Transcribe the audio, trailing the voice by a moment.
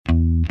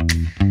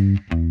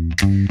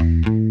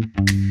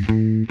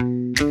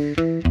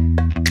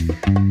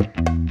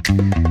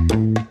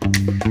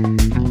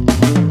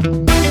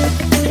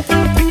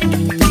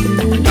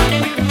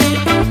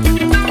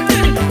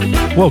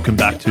Welcome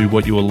back to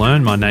What You Will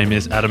Learn. My name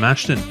is Adam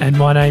Ashton. And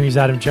my name is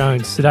Adam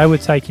Jones. Today we're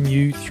taking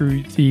you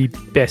through the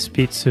best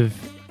bits of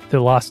the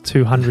last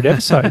 200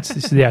 episodes.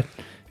 This is our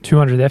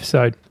 200th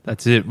episode.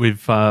 That's it.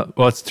 It's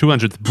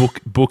 200th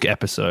book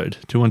episode.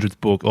 200th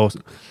book. Or,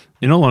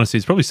 in all honesty,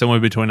 it's probably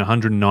somewhere between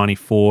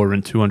 194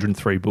 and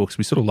 203 books.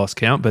 We sort of lost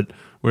count, but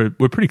we're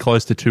pretty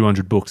close to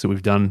 200 books that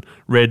we've done,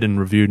 read and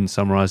reviewed and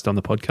summarised on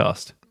the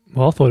podcast.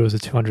 Well, I thought it was a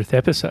 200th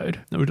episode.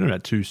 No, we're doing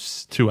about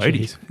 280.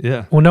 Jeez.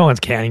 Yeah. Well, no one's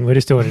counting. We're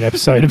just doing an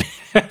episode.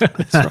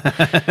 That's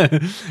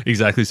right.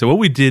 Exactly. So what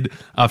we did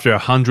after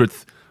our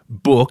 100th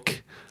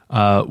book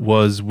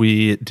was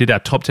we did our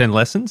top 10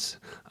 lessons.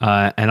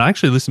 And I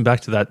actually listened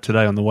back to that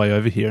today on the way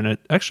over here, and it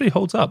actually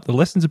holds up. The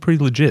lessons are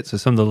pretty legit. So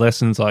some of the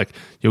lessons like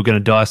you're going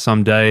to die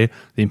someday,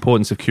 the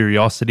importance of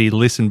curiosity,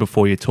 listen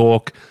before you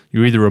talk,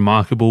 you're either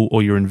remarkable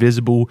or you're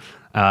invisible,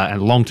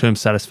 and long-term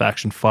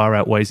satisfaction far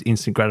outweighs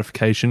instant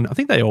gratification. I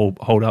think they all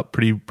hold up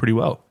pretty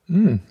well.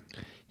 Yeah,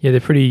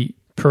 they're pretty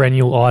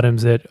perennial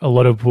items that a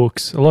lot of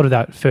books, a lot of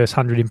that first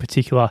 100 in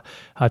particular,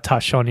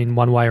 touch on in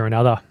one way or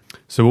another.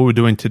 So what we're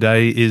doing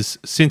today is,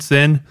 since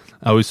then,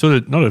 we're sort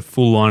of not a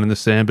full line in the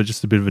sand, but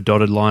just a bit of a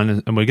dotted line,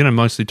 and we're going to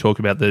mostly talk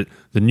about the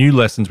new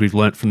lessons we've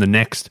learnt from the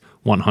next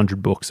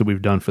 100 books that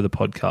we've done for the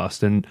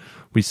podcast. And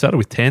we started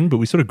with 10, but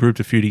we sort of grouped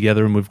a few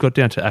together, and we've got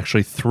down to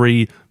actually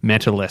 3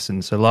 meta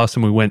lessons. So last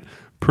time we went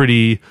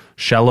pretty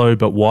shallow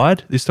but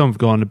wide. This time we've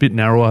gone a bit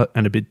narrower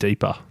and a bit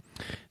deeper.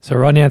 So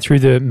right now, through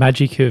the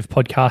magic of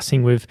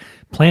podcasting, we've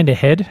planned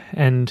ahead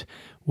and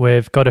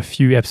we've got a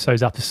few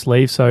episodes up the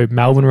sleeve. So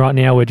Melbourne right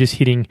now, we're just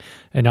hitting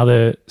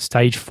another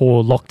stage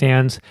 4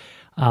 lockdowns.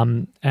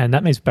 And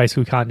that means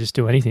basically we can't just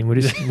do anything. We're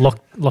just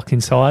locked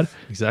inside.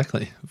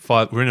 Exactly.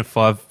 We're in a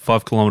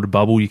 5 kilometre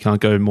bubble. You can't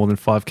go more than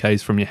 5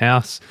 Ks from your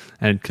house.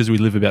 And because we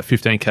live about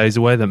 15 Ks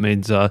away, that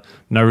means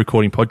no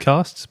recording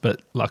podcasts.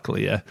 But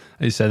luckily, as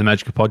you say, the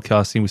magic of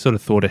podcasting, we sort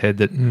of thought ahead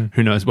that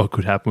who knows what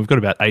could happen. We've got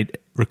about 8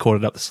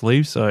 recorded up the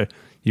sleeve, so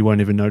you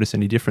won't even notice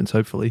any difference,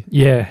 hopefully.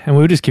 Yeah, and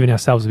we were just giving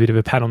ourselves a bit of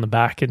a pat on the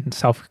back and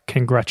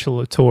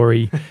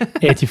self-congratulatory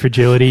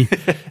anti-fragility,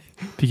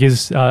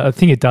 because I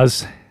think it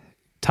does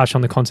touch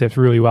on the concept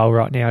really well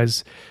right now.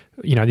 Is,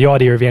 you know, the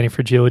idea of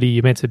anti-fragility,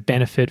 you're meant to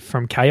benefit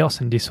from chaos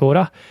and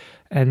disorder.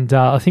 And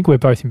I think we're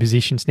both in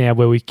positions now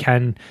where we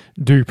can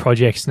do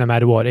projects no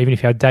matter what, even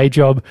if our day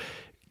job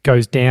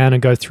goes down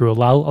and goes through a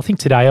lull. I think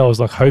today I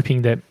was like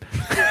hoping that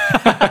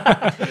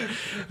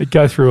it'd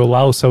go through a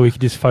lull so we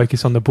could just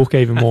focus on the book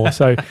even more.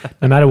 So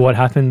no matter what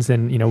happens,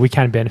 then, you know, we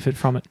can benefit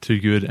from it. Too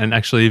good. And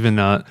actually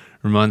even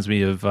reminds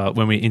me of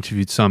when we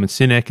interviewed Simon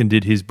Sinek and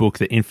did his book,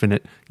 The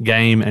Infinite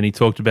Game, and he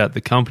talked about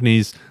the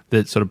companies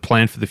that sort of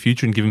plan for the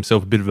future and give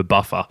himself a bit of a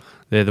buffer.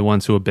 They're the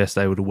ones who are best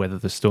able to weather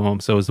the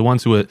storm. So it's the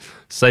ones who are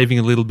saving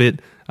a little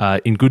bit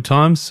in good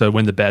times, so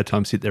when the bad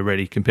times hit, they're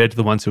ready, compared to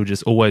the ones who are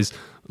just always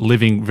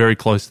living very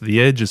close to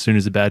the edge. As soon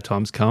as the bad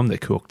times come, they're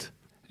cooked.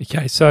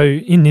 Okay, so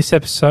in this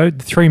episode,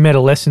 the 3 meta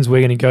lessons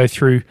we're going to go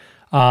through,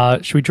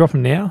 should we drop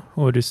them now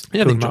or just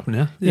drop them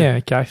now? Yeah,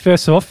 okay.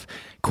 First off,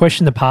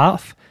 question the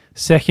path.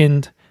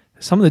 Second,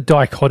 some of the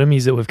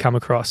dichotomies that we've come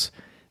across.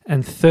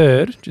 And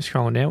third, just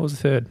scrolling down, what was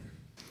the third?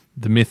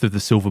 The myth of the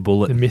silver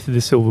bullet. The myth of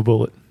the silver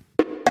bullet.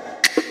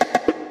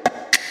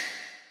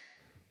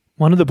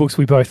 One of the books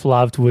we both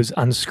loved was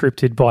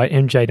Unscripted by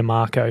MJ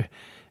DeMarco.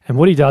 And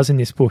what he does in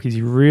this book is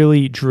he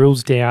really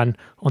drills down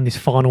on this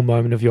final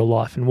moment of your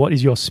life and what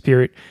is your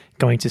spirit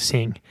going to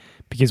sing.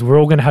 Because we're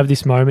all going to have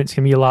this moment. It's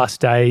going to be your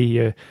last day.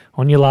 You're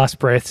on your last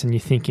breaths and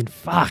you're thinking,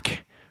 fuck,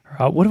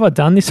 right, what have I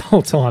done this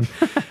whole time?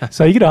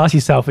 So you got to ask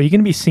yourself, are you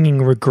going to be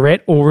singing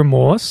regret or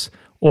remorse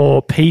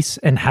or peace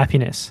and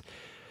happiness?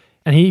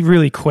 And he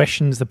really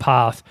questions the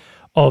path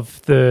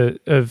of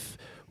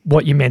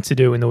what you're meant to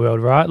do in the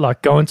world, right?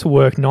 Like going to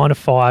work 9 to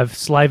 5,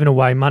 slaving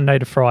away Monday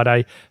to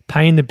Friday,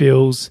 paying the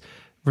bills,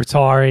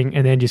 retiring,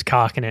 and then just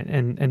carking it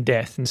and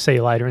death and see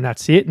you later, and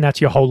that's it, and that's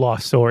your whole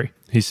life story.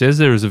 He says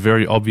there is a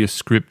very obvious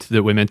script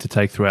that we're meant to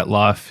take throughout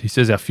life. He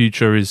says our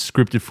future is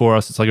scripted for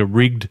us. It's like a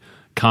rigged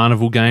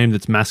carnival game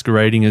that's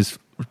masquerading as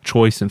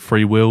choice and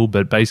free will,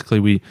 but basically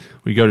we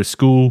go to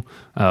school,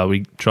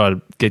 we try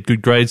to get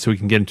good grades so we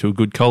can get into a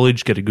good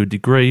college, get a good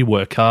degree,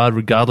 work hard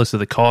regardless of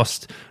the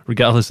cost,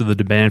 regardless of the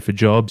demand for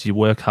jobs. You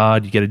work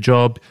hard, you get a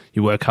job,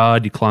 you work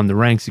hard, you climb the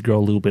ranks, you grow a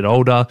little bit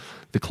older,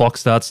 the clock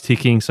starts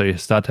ticking, so you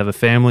start to have a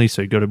family,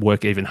 so you got to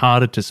work even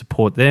harder to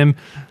support them.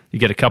 You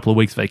get a couple of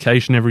weeks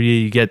vacation every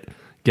year, you get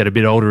a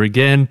bit older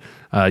again,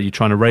 you're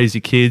trying to raise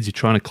your kids, you're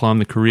trying to climb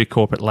the career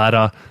corporate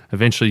ladder.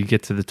 Eventually you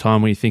get to the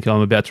time where you think, oh,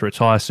 I'm about to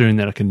retire soon,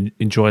 that I can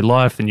enjoy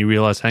life, and you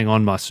realize, hang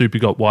on, my super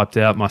got wiped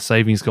out, my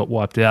savings got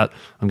wiped out,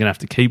 I'm going to have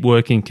to keep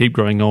working, keep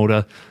growing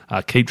older,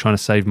 keep trying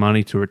to save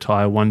money to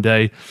retire one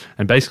day.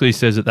 And basically he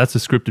says that that's a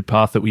scripted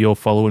path that we all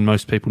follow and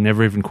most people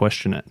never even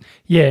question it.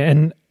 Yeah,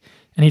 and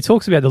he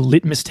talks about the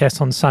litmus test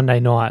on Sunday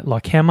night,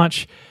 like how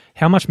much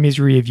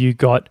misery have you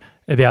got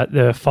about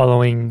the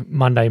following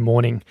Monday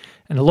morning?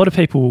 And a lot of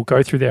people will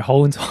go through their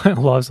whole entire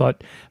lives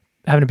like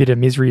having a bit of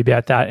misery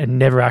about that and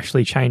never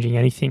actually changing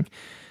anything.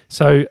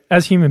 So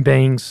as human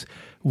beings,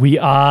 we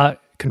are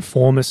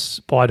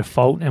conformists by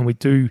default, and we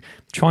do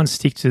try and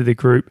stick to the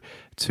group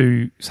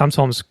to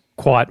sometimes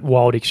quite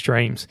wild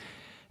extremes.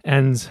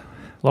 And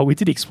like we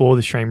did explore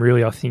the stream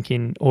really, I think,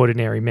 in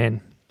Ordinary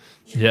Men.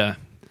 Yeah.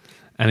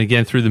 And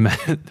again, through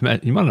the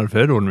you might not have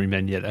heard Ordinary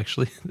Men yet,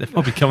 actually. They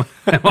might be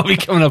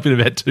coming up in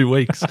about 2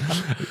 weeks.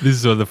 This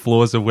is the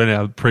flaws of when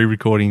our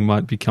pre-recording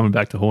might be coming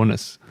back to haunt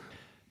us.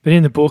 But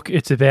in the book,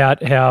 it's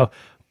about how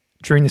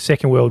during the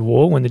Second World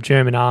War, when the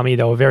German army,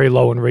 they were very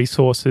low on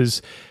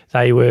resources.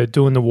 They were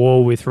doing the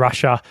war with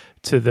Russia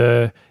to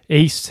the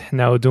east, and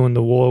they were doing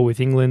the war with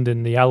England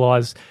and the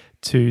Allies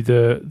to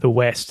the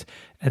west.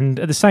 And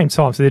at the same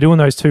time, so they're doing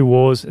those two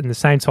wars, and at the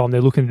same time,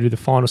 they're looking to do the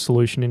final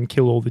solution and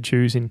kill all the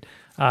Jews in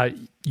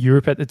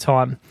Europe at the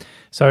time.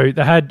 So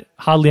they had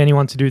hardly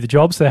anyone to do the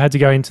job, so they had to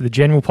go into the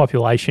general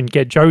population,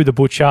 get Joe the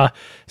butcher,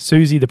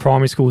 Susie the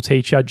primary school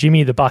teacher,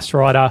 Jimmy the bus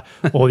rider,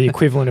 or the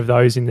equivalent of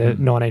those in the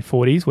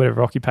 1940s,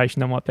 whatever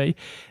occupation that might be,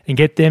 and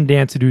get them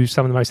down to do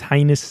some of the most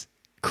heinous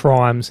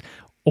crimes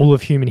all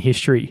of human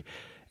history.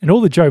 And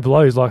all the Joe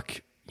Blows,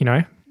 like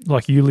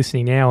you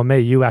listening now, or me,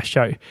 you Ash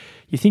Joe,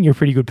 you think you're a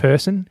pretty good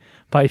person,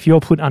 but if you're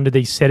put under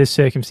these set of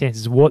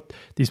circumstances, what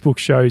this book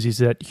shows is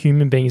that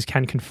human beings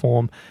can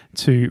conform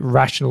to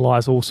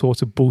rationalize all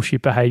sorts of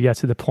bullshit behavior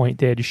to the point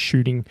they're just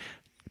shooting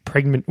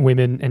pregnant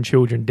women and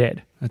children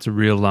dead. That's a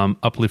real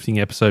uplifting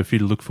episode for you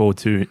to look forward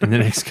to in the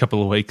next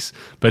couple of weeks.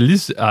 But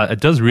it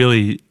does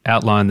really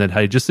outline that,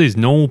 hey, just these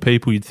normal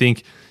people,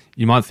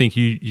 you might think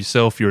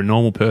yourself, you're a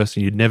normal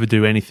person, you'd never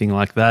do anything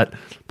like that.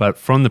 But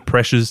from the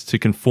pressures to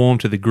conform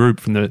to the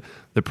group, from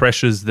the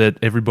pressures that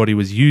everybody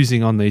was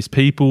using on these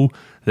people,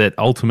 that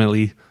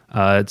ultimately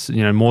it's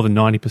more than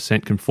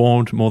 90%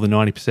 conformed, more than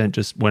 90%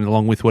 just went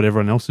along with what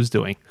everyone else was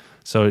doing.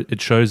 So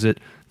it shows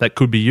that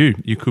could be you.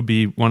 You could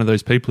be one of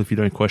those people if you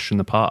don't question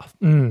the path.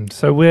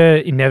 So we're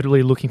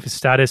inevitably looking for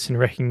status and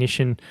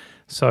recognition.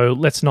 So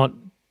let's not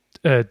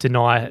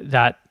deny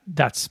that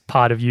that's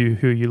part of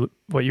you,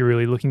 what you're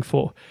really looking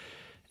for.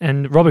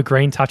 And Robert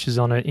Greene touches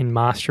on it in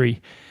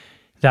Mastery,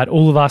 that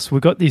all of us,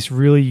 we've got this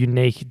really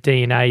unique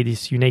DNA,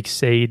 this unique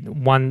seed,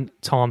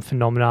 one-time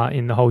phenomena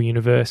in the whole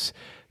universe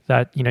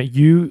that,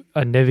 you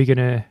are never going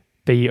to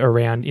be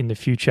around in the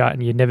future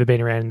and you've never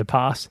been around in the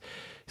past.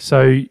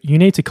 So you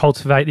need to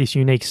cultivate this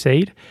unique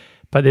seed,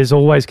 but there's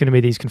always going to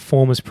be these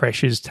conformist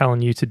pressures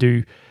telling you to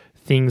do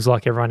things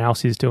like everyone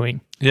else is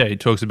doing. Yeah, he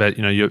talks about,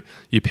 your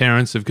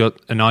parents have got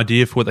an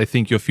idea for what they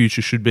think your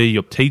future should be.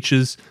 Your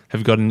teachers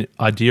have got an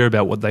idea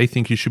about what they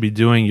think you should be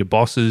doing. Your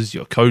bosses,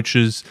 your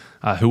coaches,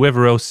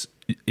 whoever else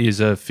is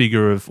a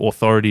figure of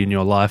authority in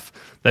your life,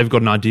 they've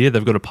got an idea,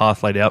 they've got a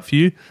path laid out for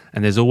you,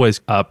 and there's always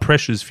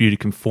pressures for you to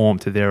conform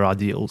to their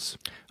ideals.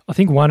 I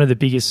think one of the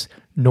biggest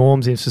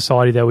norms in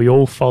society that we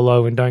all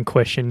follow and don't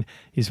question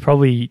is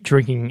probably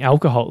drinking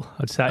alcohol,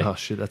 I'd say. Oh,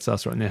 shit, that's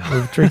us right now.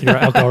 We're drinking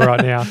alcohol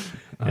right now.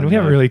 And we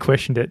haven't really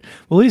questioned it.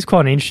 Well, it is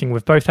quite interesting.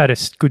 We've both had a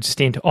good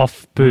stint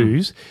off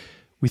booze.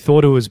 We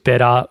thought it was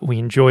better. We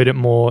enjoyed it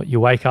more. You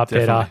wake up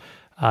better.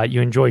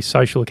 You enjoy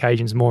social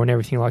occasions more and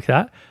everything like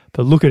that.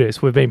 But look at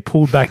us. We've been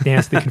pulled back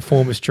down to the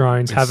conformist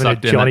drones, having a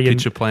Johnny and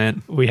pitcher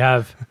plant. We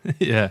have.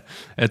 Yeah.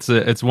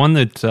 It's one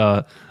that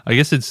I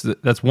guess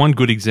that's one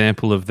good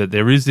example of that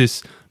there is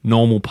this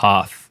normal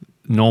path,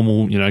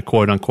 normal,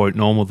 quote unquote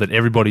normal, that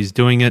everybody's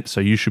doing it, so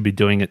you should be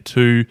doing it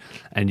too,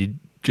 and you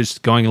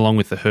just going along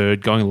with the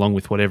herd, going along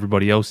with what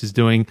everybody else is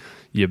doing.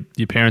 Your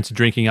parents are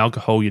drinking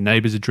alcohol, your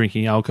neighbours are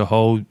drinking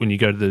alcohol. When you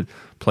go to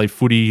play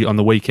footy on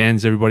the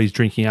weekends, everybody's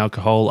drinking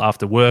alcohol.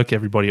 After work,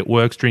 everybody at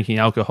work's drinking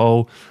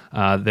alcohol.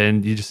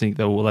 Then you just think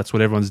that, well, that's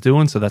what everyone's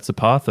doing, so that's the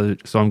path,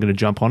 so I'm going to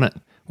jump on it.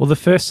 Well, the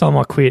first time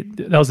I quit,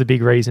 that was a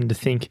big reason to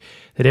think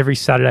that every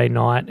Saturday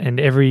night and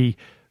every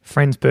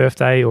friend's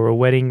birthday or a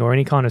wedding or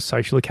any kind of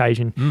social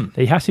occasion,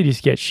 that you have to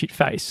just get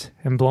shit-faced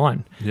and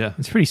blind. Yeah.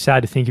 It's pretty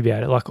sad to think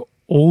about it. Like,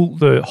 all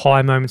the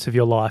high moments of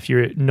your life,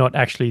 you're not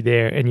actually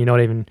there and you're not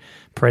even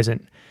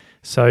present.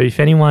 So if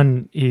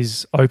anyone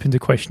is open to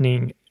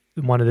questioning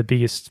one of the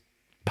biggest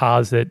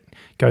paths that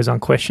goes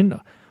unquestioned,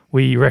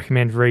 we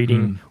recommend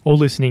reading or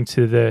listening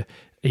to the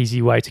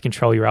Easy Way to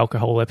Control Your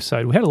Alcohol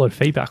episode. We had a lot of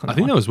feedback on that. I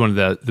think that was one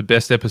of the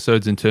best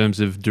episodes in terms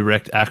of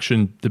direct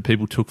action that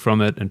people took from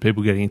it and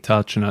people getting in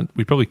touch. And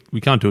we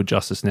can't do it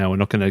justice now. We're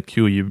not going to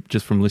cure you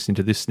just from listening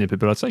to this snippet,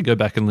 but I'd say go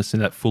back and listen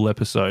to that full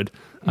episode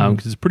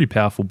because it's a pretty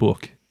powerful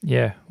book.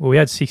 Yeah, well, we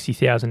had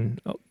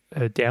 60,000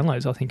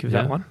 downloads, I think, of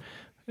that one.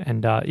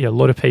 And a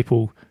lot of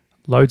people,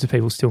 loads of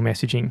people still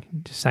messaging,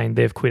 just saying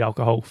they've quit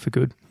alcohol for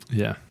good.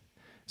 Yeah.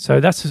 So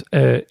that's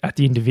at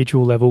the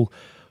individual level.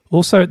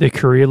 Also at the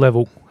career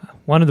level,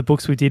 one of the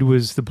books we did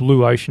was The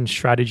Blue Ocean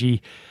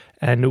Strategy,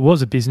 and it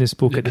was a business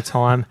book at the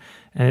time.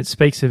 And it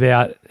speaks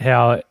about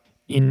how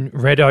in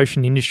red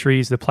ocean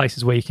industries, the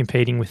places where you're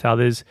competing with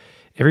others,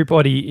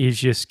 everybody is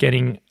just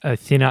getting a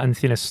thinner and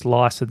thinner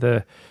slice of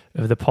the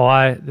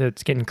pie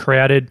that's getting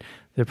crowded.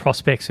 The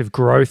prospects of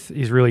growth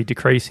is really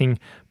decreasing.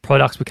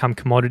 Products become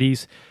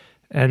commodities.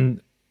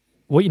 And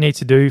what you need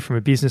to do from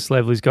a business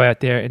level is go out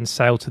there and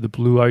sail to the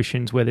blue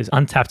oceans where there's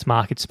untapped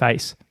market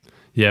space.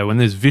 Yeah, when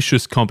there's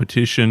vicious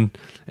competition,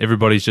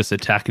 everybody's just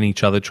attacking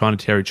each other, trying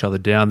to tear each other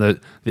down. The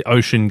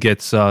ocean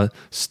gets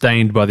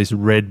stained by this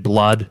red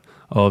blood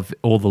of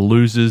all the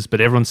losers,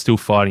 but everyone's still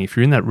fighting. If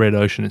you're in that red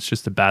ocean, it's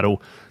just a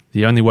battle.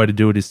 The only way to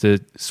do it is to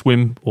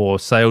swim or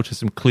sail to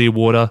some clear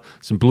water,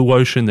 some blue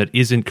ocean that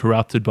isn't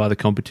corrupted by the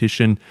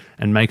competition,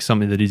 and make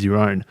something that is your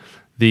own.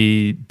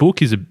 The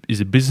book is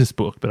a business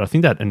book, but I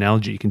think that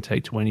analogy you can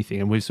take to anything,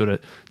 and we've sort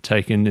of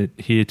taken it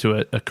here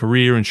to a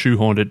career and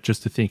shoehorned it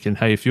just to thinking,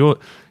 hey, if you're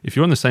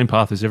on the same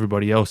path as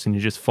everybody else and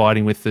you're just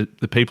fighting with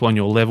the people on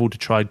your level to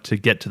try to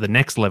get to the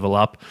next level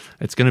up,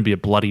 it's going to be a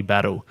bloody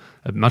battle.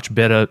 A much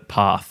better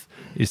path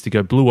is to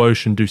go blue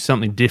ocean, do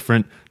something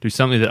different, do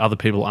something that other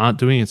people aren't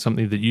doing, and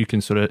something that you can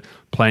sort of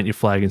plant your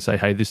flag and say,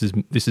 hey, this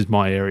is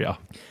my area.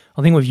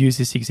 I think we've used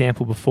this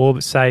example before,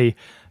 but say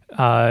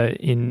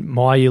in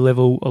my year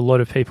level, a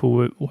lot of people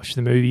would watch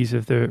the movies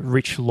of the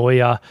rich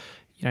lawyer,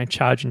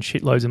 charging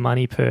shitloads of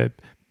money per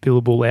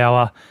billable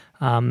hour.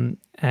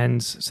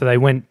 And so they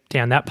went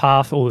down that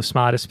path, all the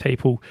smartest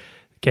people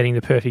getting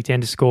the perfect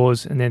ENDA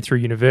scores. And then through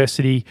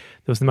university,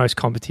 there was the most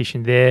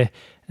competition there.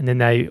 And then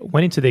they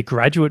went into their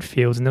graduate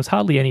fields and there was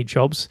hardly any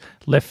jobs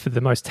left for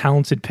the most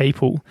talented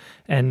people.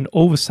 And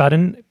all of a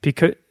sudden,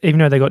 because even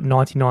though they got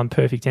 99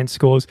 perfect ENDA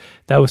scores,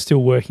 they were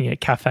still working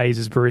at cafes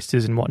as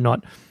baristas and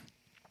whatnot,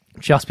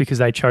 just because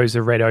they chose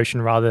a red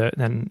ocean rather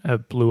than a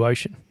blue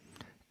ocean.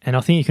 And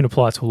I think you can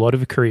apply it to a lot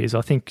of careers.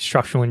 I think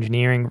structural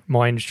engineering,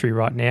 my industry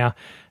right now,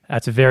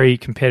 it's a very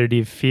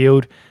competitive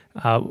field,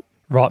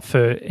 ripe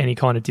for any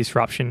kind of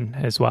disruption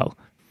as well.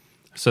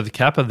 So the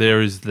capper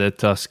there is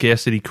that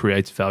scarcity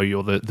creates value,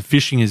 or the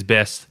fishing is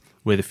best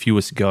where the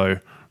fewest go.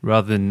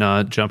 Rather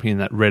than jumping in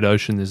that red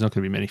ocean, there's not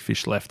going to be many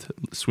fish left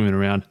swimming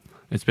around.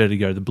 It's better to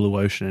go to the blue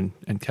ocean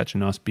and catch a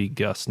nice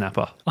big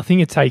snapper. I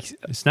think it takes...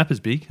 Is snappers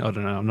big? I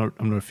don't know. I'm not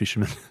a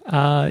fisherman.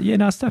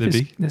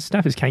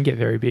 Snappers can get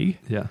very big.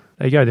 Yeah.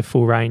 They go the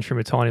full range from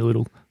a tiny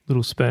little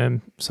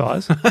sperm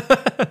size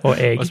or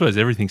egg. I suppose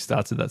everything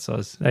starts at that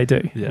size. They do,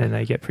 yeah. And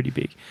they get pretty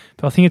big.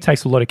 But I think it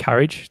takes a lot of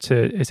courage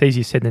it's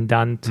easier said than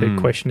done to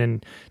question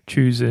and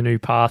choose a new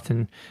path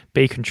and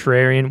be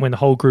contrarian when the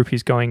whole group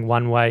is going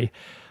one way.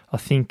 I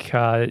think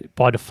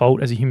by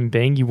default as a human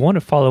being, you want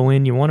to follow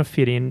in, you want to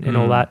fit in and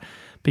all that.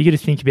 But you got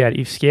to think about it.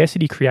 If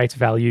scarcity creates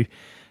value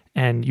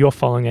and you're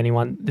following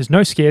anyone, there's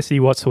no scarcity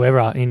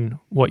whatsoever in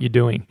what you're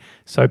doing.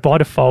 So by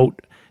default,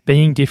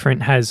 being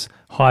different has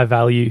high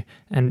value,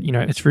 and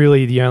it's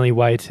really the only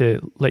way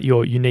to let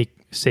your unique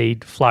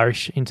seed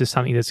flourish into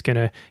something that's going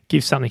to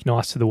give something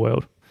nice to the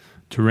world.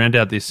 To round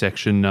out this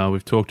section,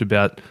 we've talked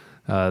about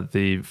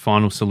the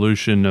final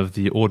solution of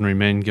the ordinary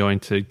men going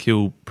to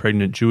kill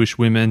pregnant Jewish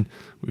women.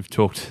 We've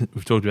talked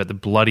about the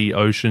bloody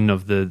ocean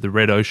of the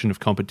red ocean of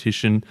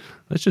competition.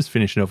 Let's just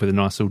finish it off with a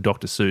nice little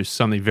Dr. Seuss,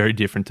 something very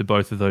different to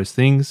both of those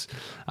things,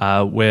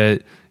 where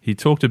he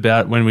talked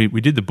about when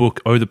we did the book,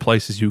 Oh, the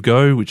Places You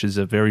Go, which is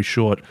a very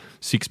short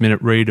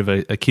 6-minute read of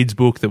a kid's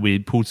book that we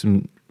pulled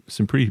some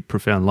pretty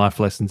profound life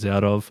lessons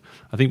out of.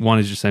 I think one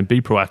is just saying, be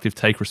proactive,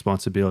 take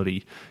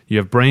responsibility. You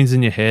have brains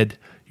in your head,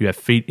 you have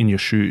feet in your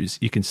shoes.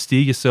 You can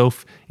steer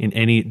yourself in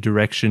any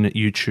direction that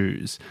you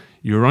choose.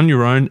 You're on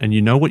your own and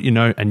you know what you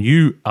know, and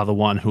you are the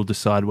one who'll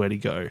decide where to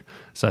go.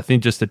 So I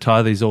think just to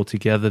tie these all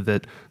together,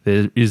 that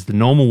there is the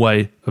normal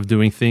way of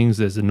doing things.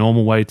 There's a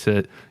normal way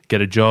to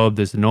get a job.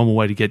 There's a normal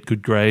way to get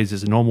good grades.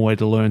 There's a normal way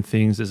to learn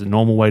things. There's a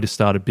normal way to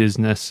start a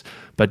business.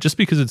 But just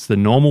because it's the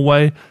normal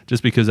way,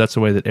 just because that's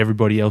the way that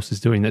everybody else is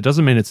doing, that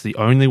doesn't mean it's the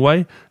only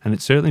way, and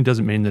it certainly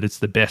doesn't mean that it's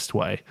the best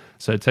way.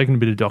 So taking a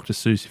bit of Dr.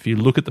 Seuss, if you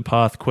look at the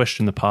path,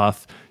 question the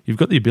path, you've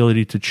got the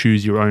ability to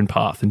choose your own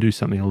path and do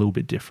something a little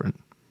bit different.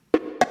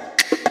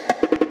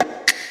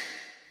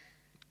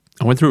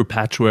 I went through a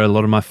patch where a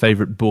lot of my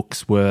favorite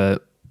books were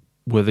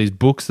these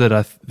books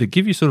that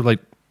give you sort of like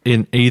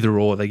in either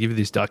or. They give you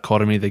this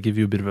dichotomy. They give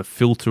you a bit of a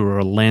filter or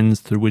a lens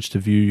through which to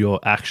view your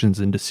actions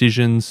and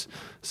decisions.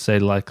 Say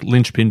like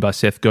Linchpin by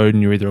Seth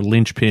Godin, you're either a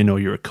linchpin or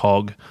you're a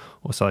cog.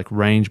 Or so like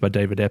Range by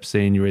David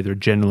Epstein, you're either a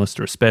generalist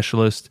or a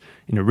specialist.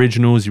 In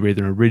Originals, you're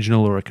either an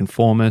original or a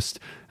conformist.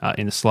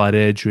 In The Slight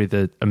Edge, you're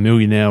either a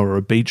millionaire or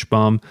a beach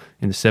bum.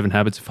 In The 7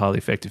 Habits of Highly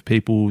Effective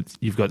People,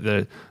 you've got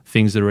the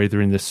things that are either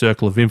in the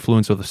circle of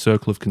influence or the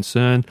circle of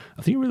concern.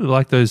 I think I really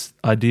like those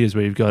ideas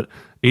where you've got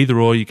either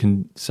or. You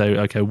can say,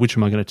 okay, which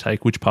am I going to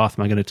take? Which path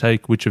am I going to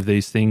take? Which of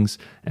these things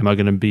am I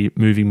going to be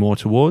moving more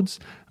towards?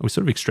 And we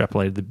sort of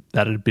extrapolated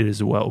that a bit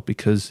as well,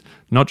 because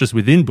not just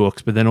within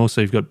books, but then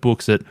also you've got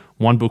books that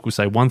one book will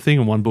say one thing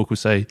and one book will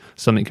say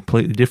something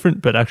completely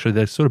different, but actually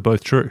they're sort of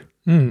both true.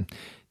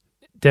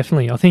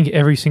 Definitely. I think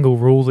every single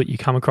rule that you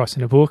come across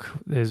in a book,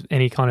 there's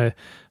any kind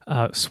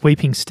of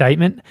sweeping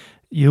statement,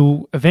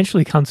 you'll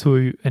eventually come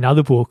to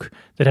another book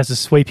that has a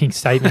sweeping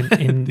statement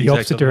in the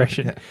opposite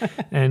direction. Yeah.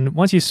 And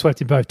once you've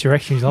swept in both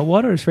directions, you're like,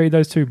 why don't I just read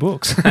those two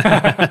books?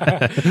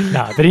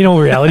 No, but in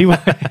all reality,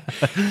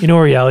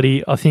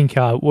 I think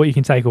what you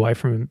can take away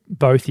from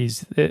both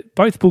is that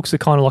both books are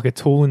kind of like a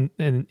tool in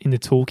the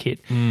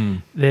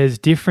toolkit. There's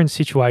different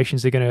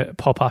situations that are going to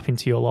pop up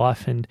into your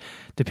life, and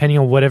depending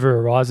on whatever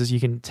arises, you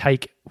can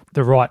take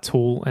the right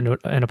tool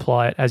and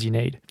apply it as you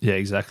need. Yeah,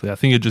 exactly. I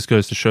think it just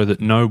goes to show that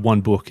no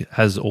one book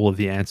has all of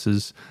the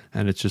answers,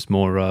 and it's just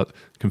more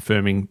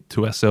confirming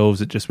to ourselves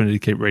that just we need to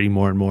keep reading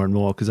more and more and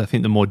more, because I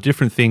think the more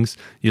different things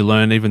you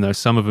learn, even though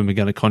some of them are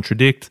going to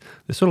contradict,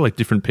 they're sort of like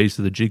different pieces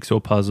of the jigsaw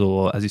puzzle,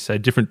 or as you say,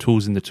 different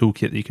tools in the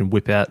toolkit that you can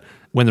whip out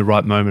when the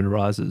right moment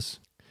arises.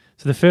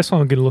 So the first one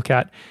we're going to look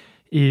at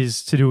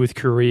is to do with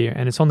career,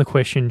 and it's on the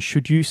question,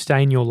 should you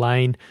stay in your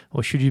lane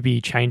or should you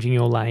be changing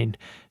your lane?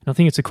 And I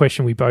think it's a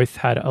question we both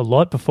had a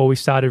lot before we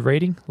started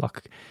reading.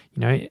 Like,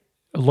 a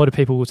lot of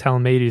people were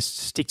telling me to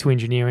stick to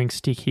engineering,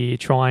 stick here,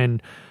 try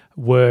and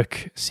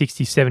work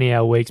 60,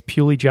 70-hour weeks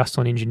purely just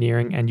on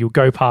engineering, and you'll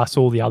go past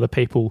all the other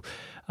people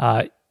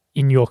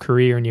in your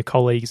career and your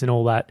colleagues and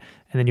all that,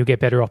 and then you'll get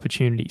better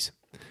opportunities.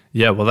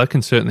 Yeah, well, that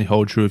can certainly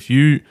hold true.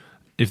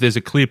 If there's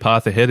a clear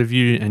path ahead of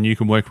you and you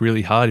can work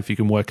really hard, if you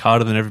can work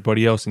harder than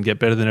everybody else and get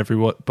better than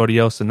everybody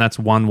else, then that's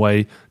one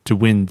way to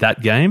win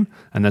that game,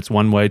 and that's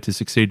one way to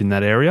succeed in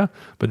that area.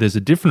 But there's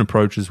a different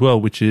approach as well,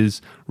 which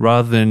is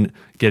rather than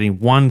getting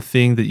one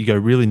thing that you go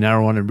really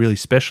narrow on and really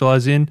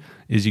specialize in,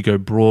 is you go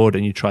broad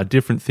and you try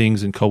different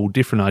things and cobble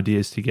different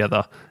ideas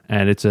together,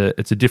 and it's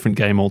a different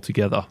game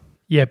altogether.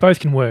 Yeah, both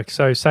can work.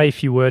 So say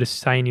if you were to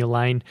stay in your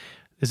lane,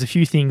 there's a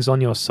few things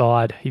on your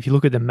side. If you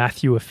look at the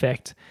Matthew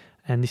effect,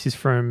 and this is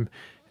from,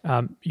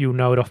 you'll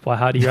know it off by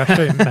heart, you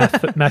actually,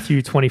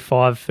 Matthew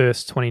 25,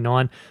 verse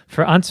 29.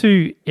 For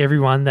unto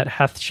everyone that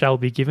hath shall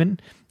be given,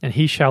 and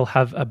he shall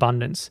have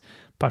abundance.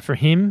 But for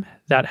him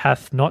that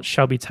hath not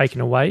shall be taken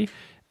away,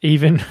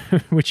 even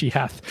which he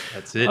hath.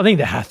 That's it. I think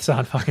the haths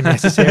aren't fucking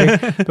necessary.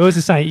 But I was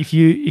just saying, if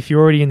you're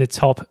already in the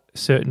top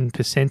certain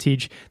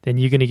percentage, then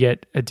you're going to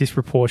get a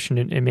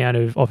disproportionate amount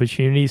of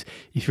opportunities.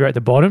 If you're at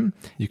the bottom,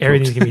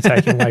 everything's going to be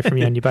taken away from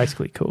you, and you're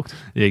basically cooked.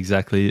 Yeah,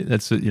 exactly.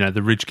 That's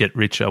the rich get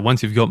richer.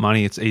 Once you've got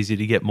money, it's easy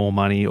to get more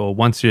money. Or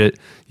once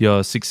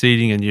you're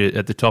succeeding and you're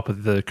at the top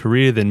of the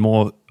career, then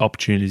more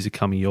opportunities are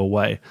coming your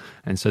way.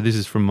 And so this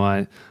is from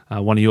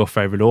one of your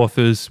favorite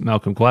authors,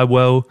 Malcolm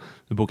Gladwell.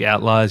 The book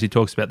Outliers, he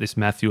talks about this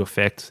Matthew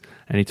effect,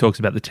 and he talks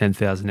about the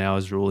 10,000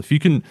 hours rule. If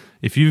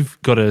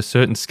you've got a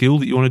certain skill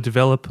that you want to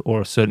develop or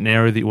a certain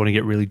area that you want to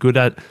get really good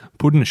at,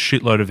 put in a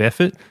shitload of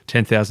effort,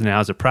 10,000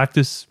 hours of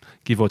practice,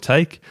 give or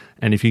take,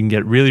 and if you can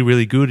get really,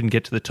 really good and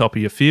get to the top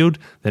of your field,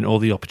 then all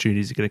the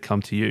opportunities are going to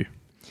come to you.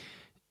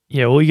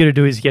 Yeah, all you got to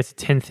do is get to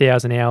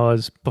 10,000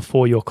 hours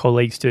before your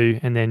colleagues do,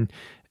 and then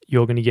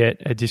you're going to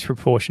get a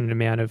disproportionate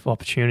amount of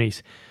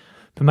opportunities.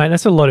 But mate,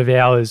 that's a lot of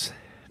hours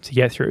to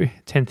get through.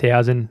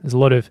 10,000. There's a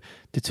lot of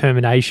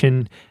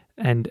determination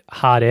and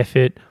hard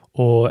effort,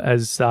 or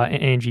as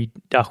Angie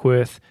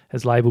Duckworth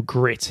has labelled,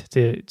 grit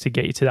to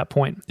get you to that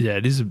point. Yeah,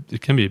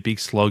 it can be a big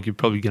slog. You're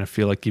probably going to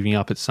feel like giving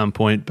up at some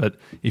point. But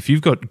if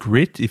you've got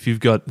grit, if you've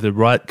got the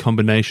right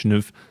combination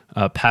of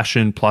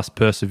passion plus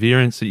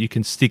perseverance that you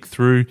can stick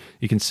through,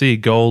 you can see a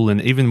goal,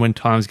 and even when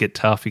times get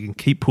tough, you can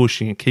keep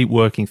pushing and keep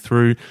working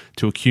through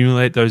to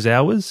accumulate those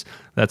hours.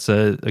 That's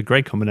a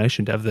great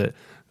combination to have the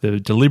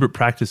deliberate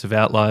practice of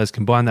Outliers,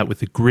 combine that with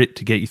the grit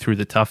to get you through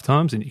the tough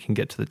times, and you can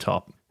get to the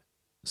top.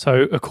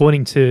 So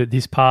according to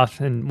this path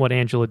and what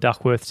Angela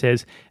Duckworth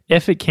says,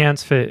 effort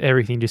counts for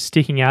everything, just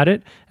sticking at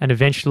it, and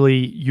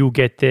eventually you'll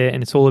get there,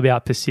 and it's all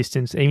about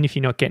persistence. Even if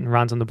you're not getting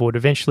runs on the board,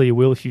 eventually you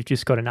will if you've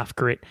just got enough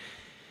grit.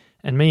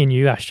 And me and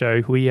you,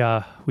 Ashjo,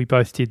 we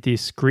both did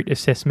this grit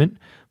assessment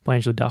by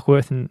Angela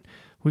Duckworth, and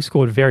we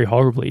scored very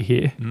horribly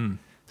here.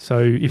 So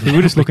if we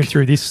were just looking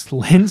through this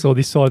lens or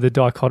this side of the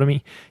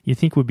dichotomy, you'd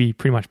think we'd be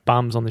pretty much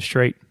bums on the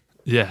street.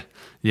 Yeah,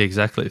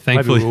 exactly.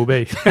 Thankfully, maybe we will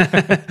be.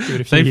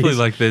 Thankfully,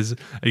 like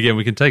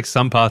we can take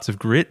some parts of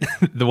grit,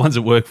 the ones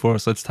that work for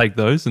us, let's take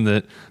those. And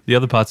the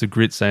other parts of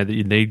grit, saying that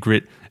you need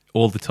grit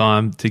all the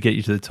time to get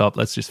you to the top,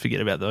 let's just forget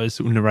about those.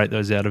 We'll narrate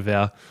those out of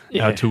our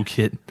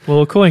toolkit.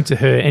 Well, according to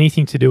her,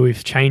 anything to do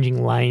with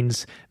changing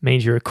lanes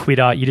means you're a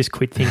quitter. You just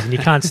quit things and you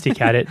can't stick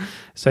at it.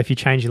 So if you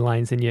change your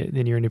lanes, then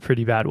you're in a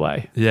pretty bad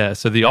way. Yeah.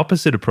 So the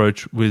opposite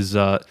approach was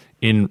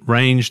in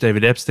Range,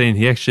 David Epstein.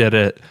 He actually had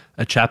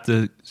a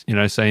chapter,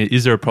 saying,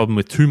 is there a problem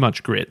with too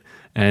much grit?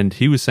 And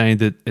he was saying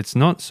that it's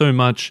not so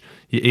much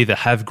you either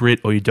have grit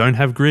or you don't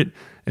have grit.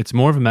 It's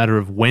more of a matter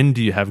of when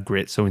do you have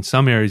grit. So in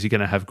some areas, you're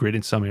going to have grit.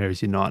 In some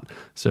areas, you're not.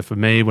 So for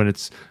me, when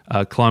it's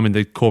climbing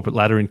the corporate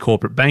ladder in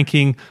corporate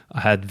banking,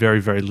 I had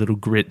very, very little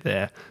grit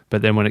there.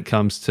 But then when it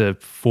comes to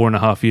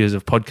 4.5 years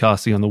of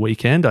podcasting on the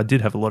weekend, I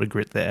did have a lot of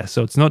grit there.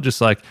 So it's not just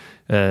like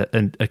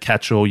a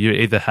catch-all. You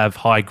either have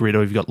high grit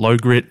or you've got low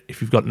grit.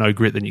 If you've got no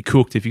grit, then you're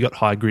cooked. If you've got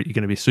high grit, you're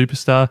going to be a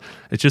superstar.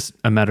 It's just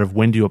a matter of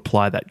when do you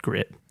apply that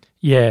grit.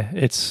 Yeah,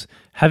 it's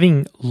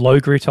having low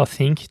grit, I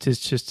think,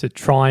 just to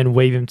try and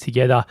weave them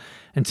together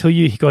until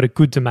you got a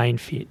good domain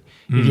fit.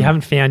 If you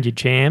haven't found your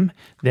jam,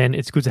 then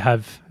it's good to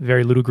have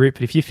very little grit.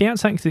 But if you found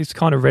something that's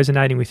kind of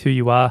resonating with who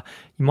you are,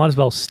 you might as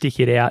well stick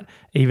it out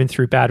even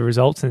through bad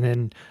results. And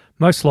then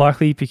most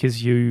likely,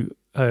 because you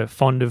are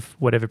fond of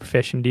whatever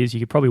profession it is, you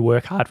could probably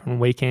work hard on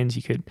weekends.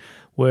 You could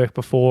work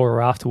before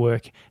or after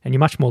work, and you're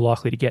much more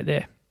likely to get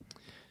there.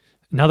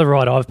 Another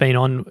ride I've been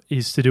on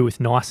is to do with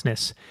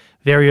niceness.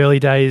 Very early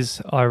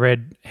days, I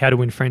read How to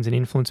Win Friends and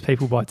Influence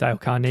People by Dale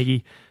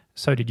Carnegie.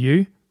 So did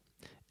you.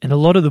 And a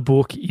lot of the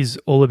book is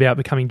all about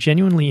becoming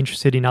genuinely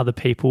interested in other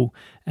people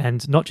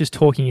and not just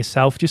talking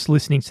yourself, just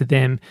listening to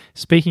them,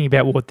 speaking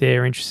about what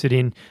they're interested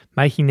in,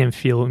 making them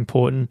feel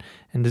important.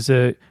 And there's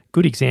a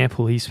good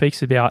example. He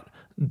speaks about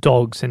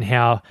dogs and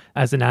how,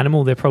 as an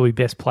animal, they're probably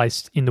best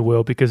placed in the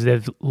world because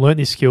they've learnt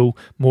this skill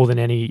more than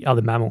any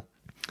other mammal.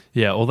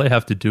 Yeah, all they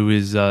have to do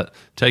is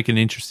take an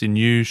interest in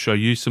you, show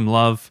you some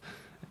love.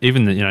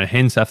 Even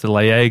hens have to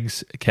lay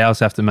eggs, cows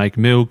have to make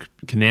milk,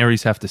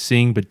 canaries have to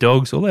sing, but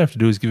dogs, all they have to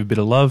do is give a bit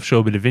of love, show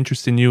a bit of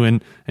interest in you,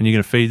 and you're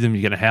going to feed them,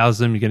 you're going to house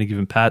them, you're going to give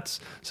them pats.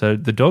 So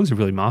the dogs have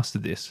really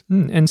mastered this.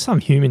 And some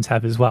humans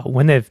have as well.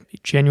 When they're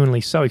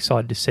genuinely so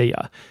excited to see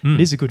you, it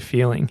is a good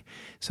feeling.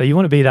 So you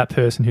want to be that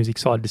person who's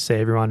excited to see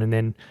everyone, and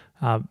then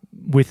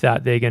with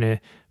that, they're going to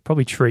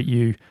probably treat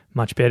you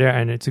much better,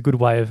 and it's a good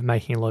way of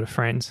making a lot of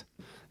friends.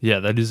 Yeah,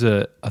 that is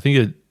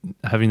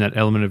having that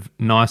element of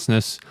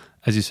niceness.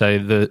 As you say,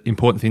 the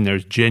important thing there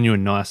is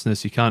genuine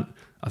niceness.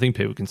 I think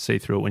people can see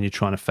through it when you're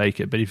trying to fake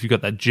it. But if you've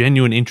got that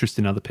genuine interest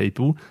in other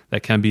people,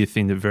 that can be a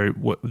thing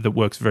that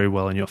works very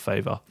well in your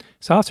favor.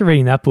 So after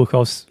reading that book, I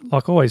was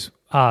always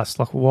asked,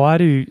 why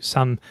do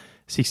some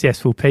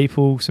successful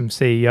people, some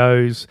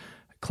CEOs,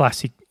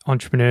 classic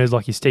entrepreneurs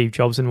like your Steve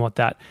Jobs and why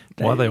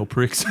are they all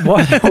pricks?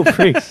 Why are they all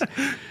pricks?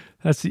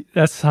 That's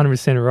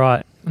 100%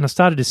 right. And I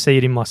started to see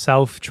it in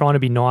myself, trying to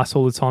be nice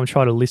all the time,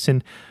 try to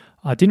listen.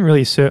 I didn't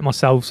really assert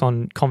myself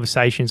on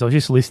conversations. I was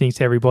just listening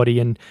to everybody.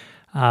 And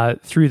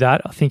through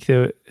that, I think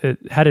it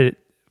had a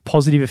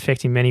positive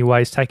effect in many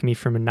ways, taking me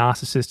from a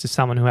narcissist to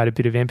someone who had a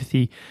bit of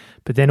empathy,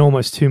 but then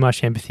almost too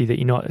much empathy that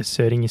you're not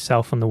asserting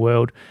yourself on the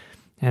world.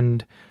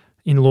 And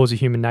in Laws of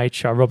Human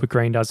Nature, Robert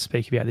Greene does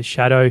speak about the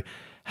shadow,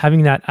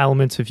 having that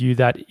element of you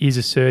that is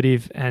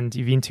assertive, and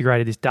you've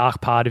integrated this dark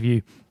part of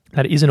you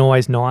that isn't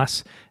always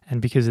nice. And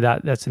because of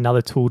that, that's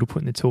another tool to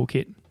put in the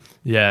toolkit.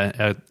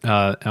 Yeah,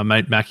 our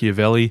mate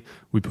Machiavelli,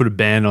 we put a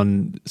ban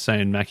on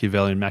saying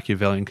Machiavelli and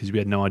Machiavellian because we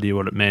had no idea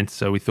what it meant.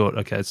 So we thought,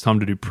 okay, it's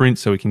time to do print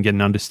so we can get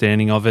an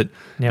understanding of it.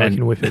 Now we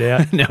can whip it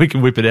out. Now we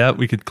can whip it out.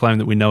 We could claim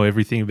that we know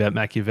everything about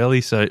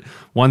Machiavelli. So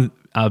one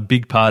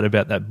big part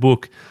about that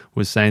book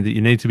was saying that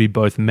you need to be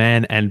both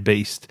man and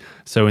beast.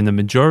 So in the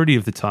majority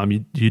of the time,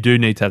 you do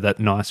need to have that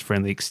nice,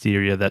 friendly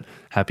exterior, that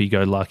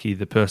happy-go-lucky,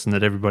 the person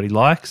that everybody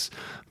likes.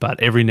 But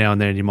every now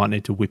and then, you might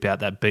need to whip out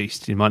that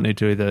beast. You might need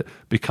to either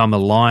become a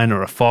lion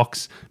or a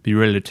fox, be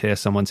ready to tear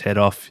someone's head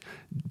off,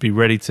 be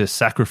ready to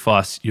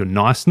sacrifice your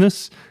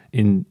niceness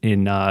and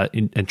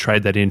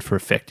trade that in for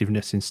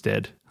effectiveness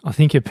instead. I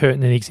think a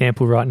pertinent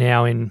example right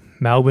now in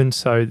Melbourne,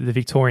 so the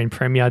Victorian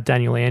Premier,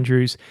 Daniel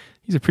Andrews,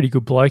 he's a pretty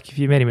good bloke. If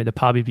you met him at the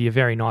pub, he'd be a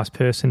very nice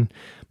person.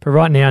 But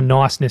right now,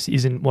 niceness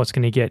isn't what's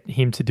going to get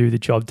him to do the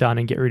job done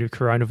and get rid of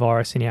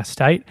coronavirus in our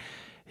state.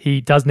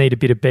 He does need a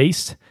bit of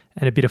beast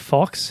and a bit of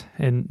fox,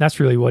 and that's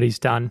really what he's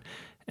done.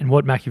 And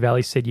what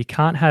Machiavelli said, you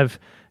can't have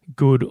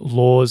good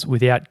laws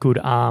without good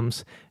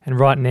arms. And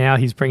right now,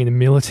 he's bringing the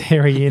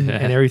military in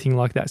and everything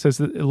like that. So it's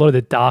a lot of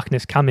the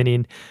darkness coming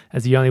in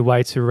as the only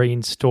way to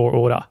reinstore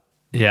order.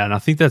 Yeah, and I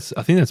think that's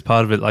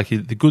part of it. Like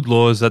the good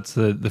laws, that's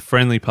the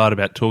friendly part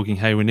about talking.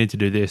 Hey, we need to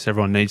do this.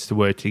 Everyone needs to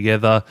work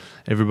together.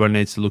 Everybody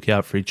needs to look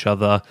out for each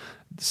other.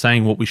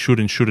 Saying what we should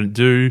and shouldn't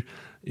do.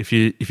 If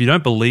you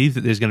don't believe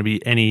that there's going to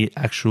be any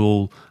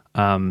actual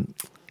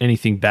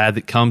anything bad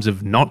that comes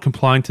of not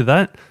complying to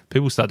that,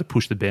 people start to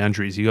push the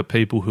boundaries. You got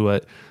people who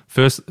are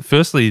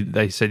firstly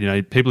they said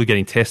people are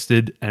getting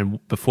tested,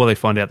 and before they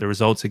find out the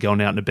results, they're going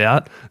out and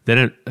about. Then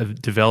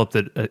it developed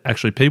that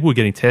actually people were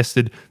getting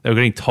tested, they were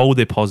getting told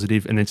they're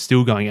positive, and then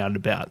still going out and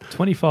about.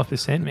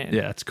 25%, man.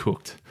 Yeah, it's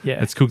cooked.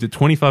 Yeah, it's cooked. At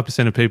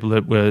 25% of people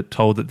that were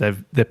told that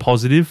they're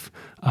positive,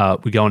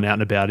 we're going out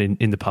and about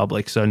in the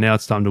public. So now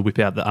it's time to whip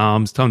out the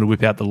arms, time to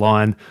whip out the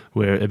line.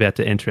 We're about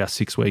to enter our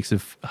 6 weeks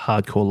of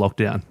hardcore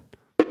lockdown.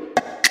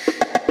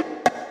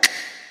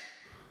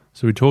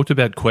 So we talked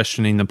about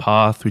questioning the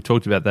path. We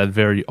talked about that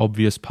very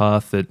obvious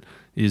path that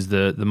is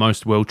the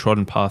most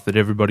well-trodden path that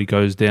everybody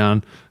goes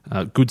down.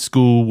 Good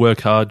school,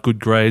 work hard, good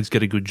grades,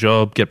 get a good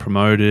job, get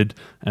promoted,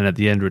 and at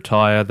the end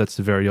retire. That's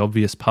the very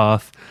obvious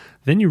path.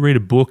 Then you read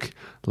a book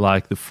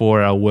like The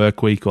 4-Hour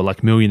Workweek or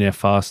like Millionaire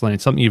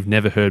Fastlane, something you've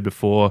never heard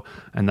before,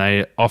 and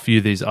they offer you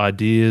these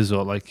ideas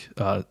or the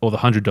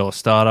 $100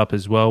 startup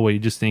as well, where you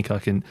just think I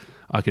can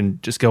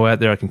just go out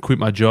there, I can quit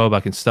my job, I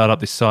can start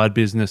up this side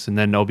business, and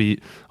then I'll be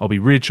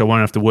rich. I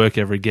won't have to work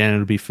ever again.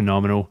 It'll be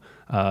phenomenal.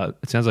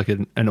 It sounds like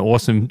an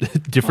awesome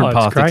different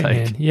path great, to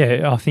take. Man.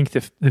 Yeah, I think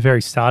the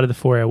very start of the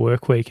 4-Hour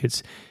Workweek,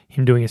 it's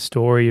him doing a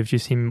story of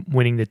just him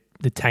winning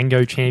the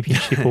tango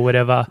championship or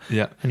whatever.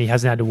 Yeah, and he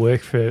hasn't had to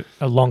work for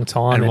a long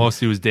time. And whilst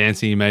he was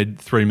dancing, he made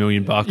 $3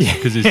 million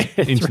because his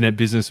internet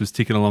business was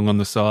ticking along on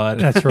the side.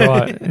 That's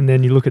right. And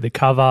then you look at the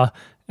cover,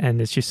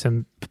 and it's just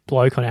some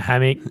bloke on a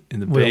hammock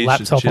with a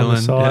laptop on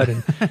the side.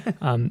 Yeah.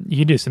 And you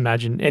can just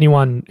imagine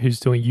anyone who's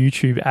doing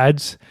YouTube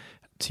ads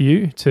to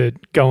you to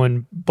go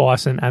and buy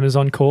some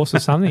Amazon course or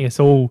something. It's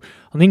all,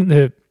 I think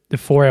the the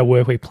 4-hour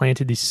work week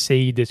planted this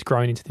seed that's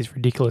grown into this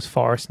ridiculous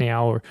forest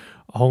now, or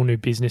a whole new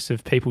business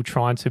of people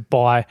trying to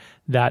buy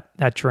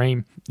that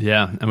dream.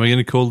 Yeah, and we're going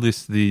to call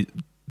this the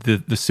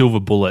silver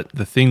bullet,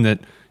 the thing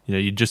that,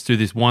 you just do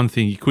this one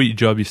thing, you quit your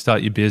job, you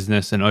start your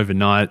business, and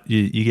overnight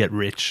you get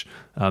rich.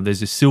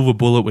 There's this silver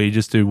bullet where you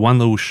just do one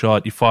little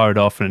shot, you fire it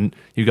off, and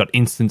you've got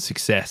instant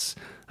success.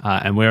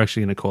 And we're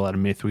actually going to call that a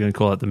myth. We're going to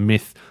call it the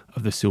myth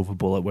of the silver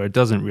bullet, where it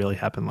doesn't really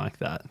happen like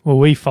that. Well,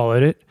 we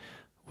followed it.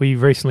 We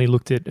recently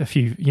looked at a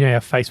few, how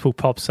Facebook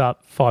pops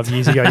up 5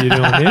 years ago you're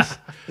doing this.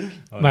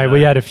 Mate,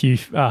 we had a few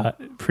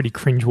pretty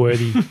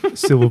cringeworthy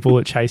silver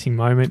bullet chasing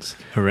moments.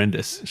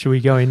 Horrendous. Should we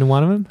go into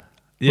one of them?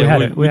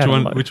 Yeah,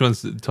 which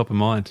one's top of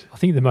mind? I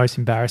think the most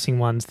embarrassing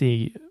one's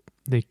the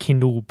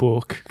Kindle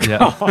book.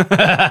 Yeah.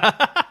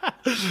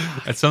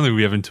 That's something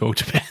we haven't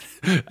talked about.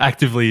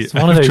 Actively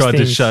tried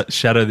things, to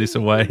shadow this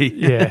away.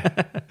 Yeah.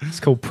 It's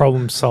called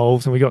Problem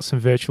Solved, and we got some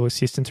virtual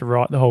assistant to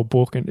write the whole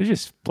book, and it's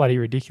just bloody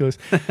ridiculous.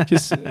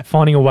 Just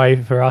finding a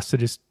way for us to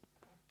just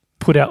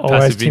put out, or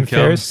as Tim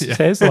Ferriss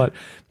says, like,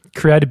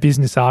 create a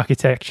business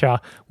architecture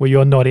where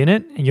you're not in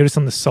it and you're just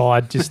on the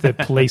side, just the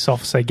police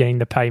officer getting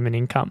the payment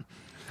income.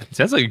 It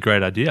sounds like a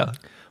great idea.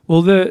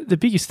 Well, the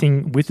biggest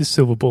thing with the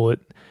silver bullet,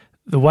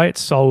 the way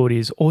it's sold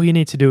is all you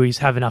need to do is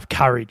have enough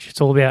courage.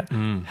 It's all about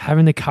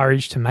having the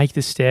courage to make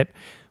the step.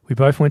 We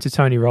both went to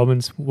Tony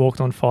Robbins,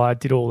 walked on fire,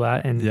 did all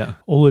that. And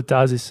all it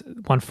does is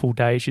one full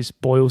day, it just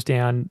boils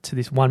down to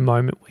this one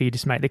moment where you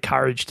just make the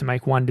courage to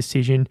make one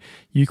decision.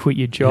 You quit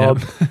your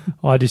job.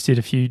 I just did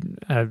a few,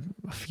 I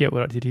forget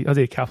what I did. I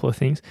did a couple of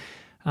things.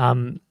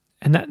 And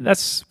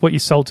that's what you're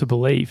sold to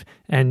believe.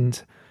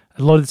 And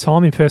a lot of the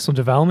time in personal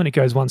development, it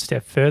goes one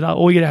step further.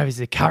 All you got to have is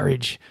the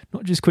courage,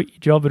 not just quit your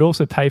job, but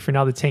also pay for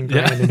another 10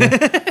 grand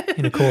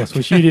in a course,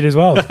 which you did as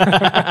well.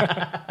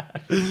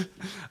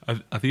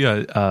 I think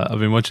I've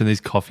been watching these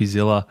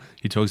CoffeeZilla.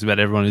 He talks about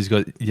everyone who's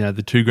got the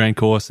 $2,000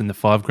 course and the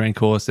 $5,000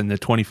 course and the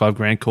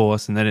 $25,000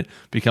 course, and then it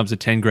becomes a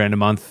 $10,000 a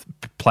month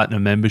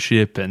platinum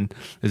membership. And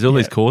there's all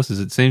these courses.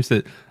 It seems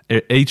that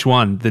each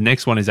one, the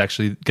next one is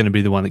actually going to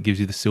be the one that gives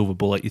you the silver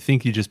bullet. You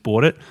think you just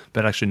bought it,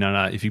 but actually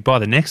no. If you buy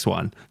the next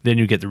one, then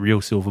you get the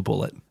real silver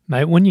bullet.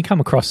 Mate, when you come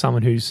across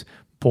someone who's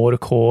bought a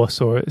course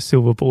or a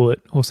silver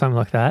bullet or something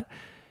like that,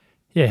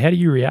 how do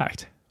you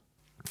react?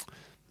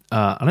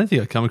 I don't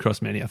think I've come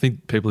across many. I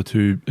think people are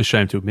too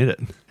ashamed to admit it.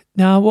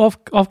 No, well,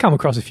 I've come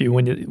across a few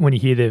when you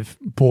hear they've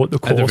bought the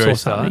course at the very or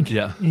something.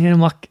 Start, I'm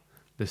like,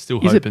 they're still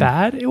hoping. Is it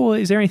bad? Or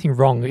is there anything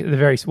wrong?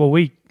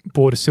 We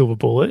bought a silver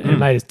bullet and it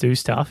made us do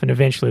stuff, and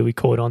eventually we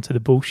caught on to the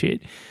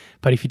bullshit.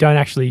 But if you don't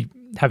actually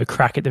have a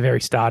crack at the very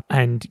start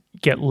and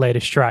get led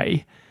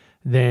astray,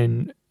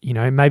 then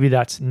maybe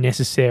that's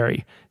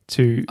necessary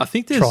to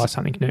try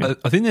something new.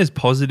 I think there's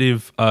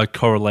positive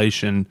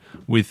correlation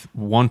with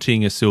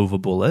wanting a silver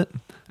bullet,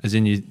 as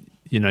in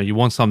you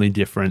want something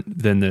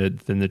different than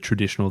the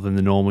traditional, than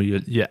the normal.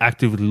 You're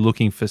actively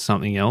looking for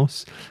something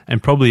else,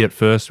 and probably at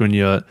first when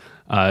you're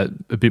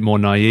a bit more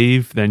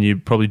naive, then you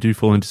probably do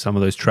fall into some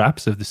of those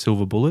traps of the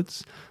silver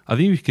bullets. I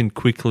think you can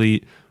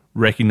quickly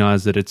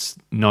recognize that it's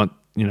not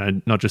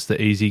just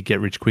the easy get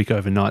rich quick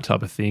overnight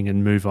type of thing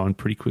and move on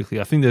pretty quickly.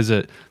 I think there's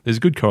a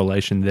good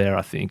correlation there,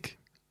 I think.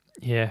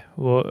 Yeah,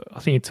 well, I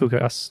think it took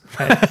us.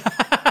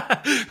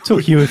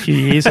 Took you a few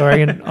years, I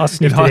reckon. I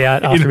sniffed it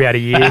out after about a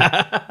year.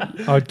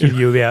 I'd give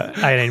you about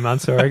 18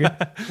 months, I reckon.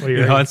 What do you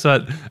reckon?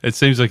 Hindsight, it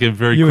seems like a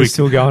very quick... You were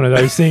still going to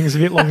those things a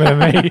bit longer than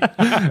me.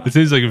 It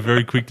seems like a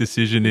very quick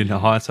decision in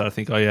hindsight. I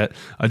think, I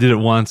did it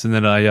once and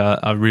then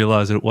I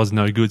realised that it was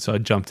no good, so I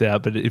jumped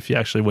out. But if you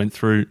actually went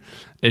through...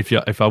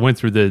 If I went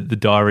through the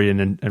diary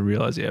and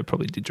realised, it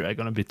probably did drag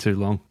on a bit too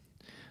long.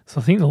 So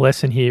I think the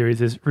lesson here is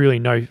there's really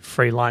no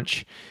free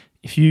lunch.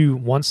 If you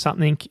want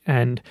something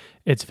and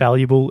it's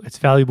valuable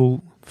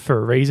for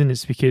a reason.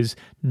 It's because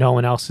no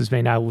one else has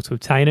been able to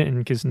obtain it, and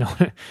because no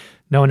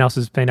one else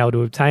has been able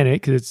to obtain it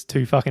because it's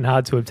too fucking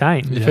hard to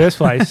obtain in the first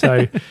place.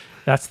 So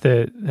that's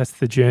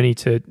the journey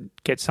to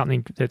get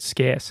something that's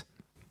scarce.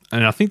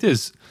 And I think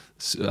there's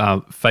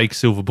fake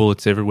silver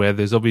bullets everywhere.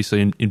 There's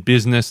obviously in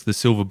business, the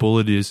silver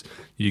bullet is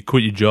you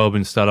quit your job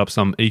and start up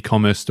some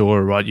e-commerce store,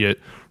 or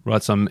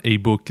write some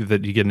ebook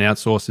that you get an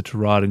outsourcer to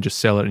write and just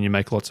sell it, and you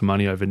make lots of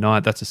money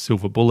overnight. That's a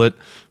silver bullet.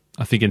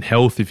 I think in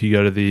health, if you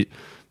go to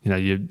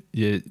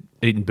you're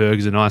eating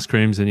burgers and ice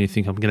creams and you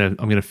think I'm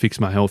gonna fix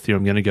my health here.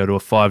 I'm gonna go to a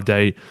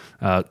 5-day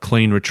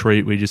clean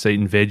retreat where you're just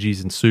eating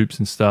veggies and soups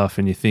and stuff,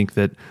 and you think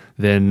that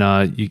then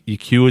you're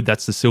cured.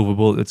 That's the silver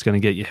bullet that's going to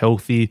get you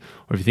healthy.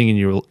 Or if you think in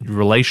your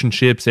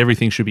relationships,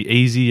 everything should be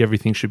easy,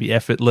 everything should be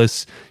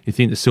effortless. You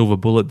think the silver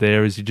bullet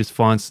there is you just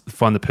find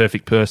the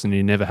perfect person and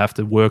you never have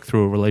to work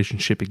through a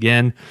relationship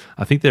again.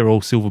 I think they're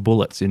all silver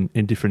bullets in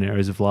different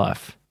areas of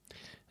life.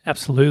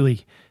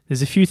 Absolutely.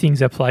 There's a few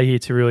things at play here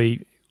to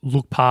really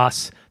look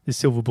past the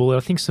silver bullet. I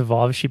think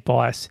survivorship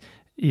bias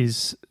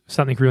is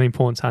something really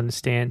important to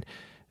understand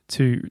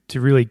to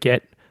really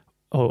get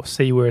or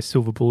see where a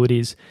silver bullet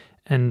is.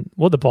 And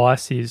what the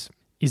bias is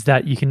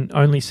that you can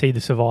only see the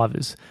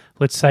survivors.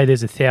 Let's say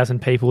there's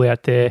 1,000 people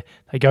out there.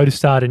 They go to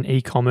start an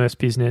e-commerce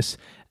business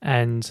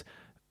and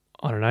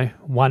I don't know,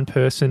 one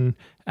person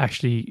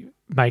actually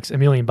makes $1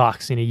 million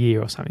in a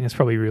year or something. That's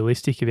probably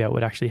realistic about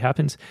what actually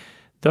happens.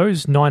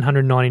 Those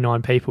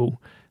 999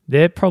 people,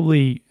 they're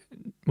probably,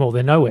 well,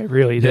 they're nowhere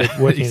really. They're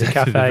working exactly. in a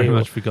cafe. They're very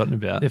much forgotten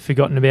about. They're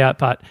forgotten about,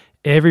 but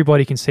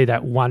everybody can see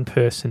that one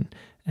person.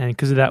 And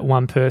because of that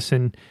one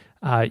person,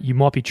 you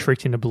might be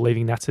tricked into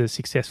believing that's a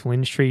successful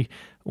industry,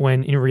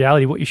 when in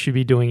reality, what you should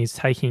be doing is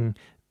taking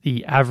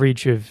the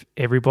average of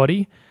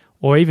everybody,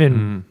 or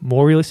even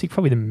more realistic,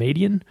 probably the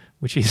median,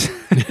 which is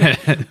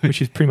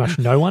which is pretty much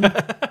no one,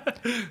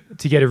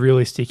 to get a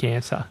realistic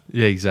answer.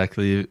 Yeah,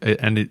 exactly.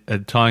 And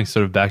tying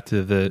sort of back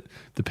to the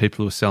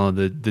people who are selling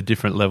the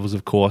different levels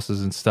of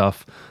courses and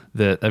stuff,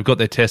 that they've got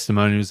their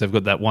testimonials. They've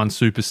got that one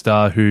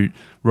superstar who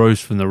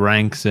rose from the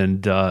ranks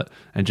and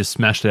just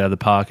smashed it out of the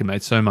park and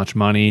made so much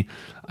money.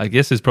 I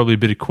guess there's probably a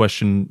bit of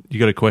question. You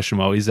got to question,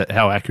 well, is that,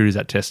 how accurate is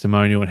that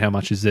testimonial, and how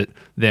much is it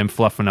them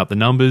fluffing up the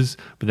numbers?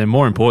 But then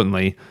more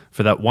importantly,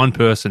 for that one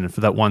person and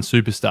for that one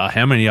superstar,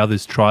 how many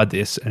others tried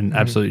this and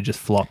absolutely just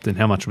flopped? And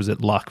how much was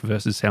it luck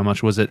versus how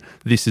much was it,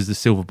 this is the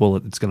silver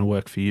bullet that's going to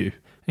work for you?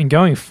 And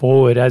going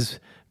forward, as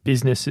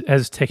business,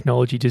 as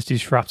technology just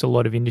disrupts a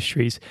lot of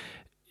industries,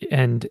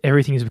 and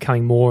everything is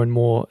becoming more and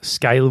more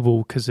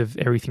scalable because of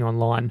everything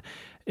online,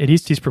 it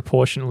is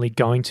disproportionately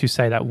going to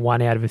say that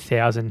 1 out of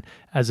 1,000,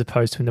 as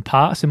opposed to in the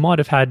past. It might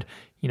have had,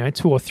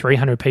 200 or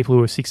 300 people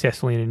who were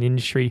successful in an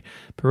industry,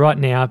 but right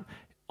now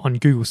on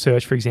Google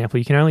search, for example,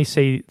 you can only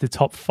see the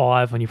top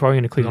 5, and you're probably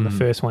going to click on the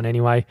first one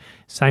anyway.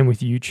 Same with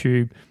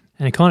YouTube.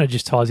 And it kind of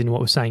just ties into what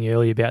we were saying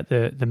earlier about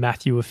the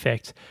Matthew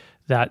effect,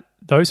 that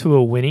those who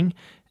are winning,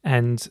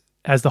 and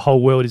as the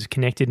whole world is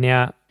connected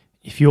now,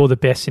 if you're the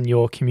best in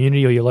your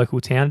community or your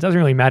local town, it doesn't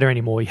really matter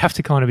anymore. You have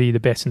to kind of be the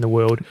best in the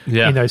world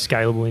in those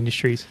scalable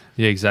industries.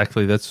 Yeah,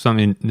 exactly. That's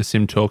something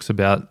Nassim talks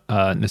about.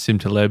 Nassim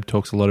Taleb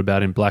talks a lot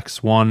about in Black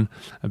Swan,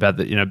 about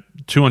that,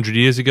 200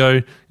 years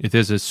ago, if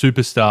there's a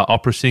superstar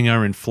opera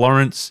singer in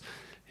Florence,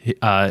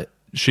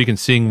 she can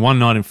sing one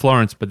night in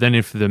Florence, but then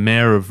if the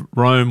mayor of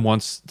Rome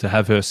wants to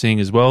have her sing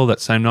as well that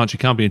same night, she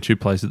can't be in two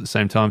places at the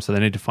same time, so they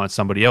need to find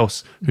somebody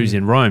else who's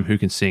in Rome who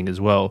can sing as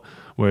well.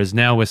 Whereas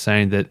now we're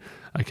saying that,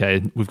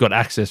 okay, we've got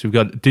access, we've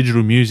got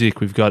digital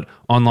music, we've got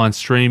online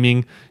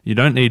streaming. You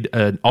don't need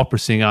an opera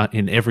singer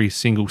in every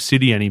single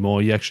city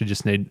anymore. You actually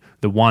just need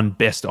the one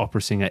best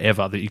opera singer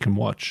ever that you can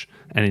watch.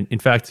 And in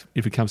fact,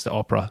 if it comes to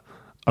opera,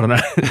 I don't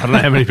know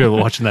how many people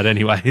are watching that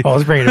anyway. I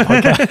was bringing a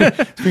podcast. I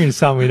was bringing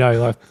something we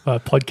know,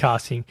 like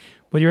podcasting.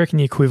 What do you reckon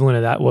the equivalent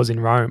of that was in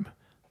Rome?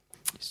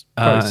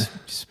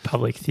 Just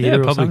public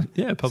theatre or something?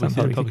 Yeah, public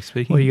theatre, public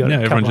speaking. Well, you got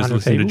everyone just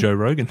listening people. to Joe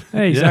Rogan.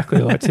 Yeah, exactly.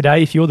 Like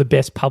today, if you're the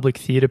best public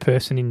theatre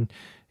person in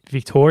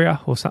Victoria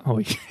or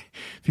something,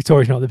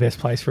 Victoria's not the best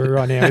place for it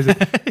right now, is it?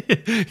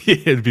 Yeah,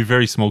 it'd be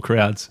very small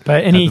crowds.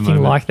 But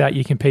anything like that,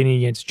 you're competing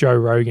against Joe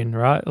Rogan,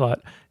 right? Like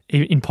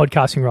in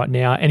podcasting right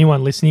now,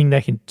 anyone listening,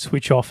 they can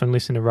switch off and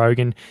listen to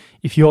Rogan.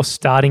 If you're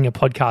starting a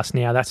podcast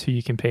now, that's who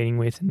you're competing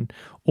with, and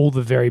all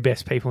the very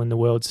best people in the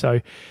world. So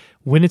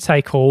winner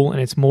take all, and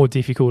it's more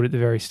difficult at the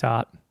very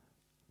start.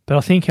 But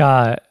I think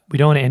we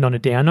don't want to end on a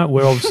down note.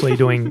 We're obviously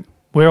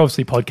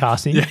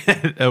podcasting.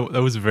 Yeah,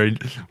 that was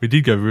we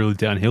did go really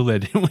downhill there,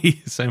 didn't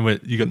we? Saying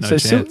where you got no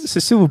chance. So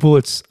silver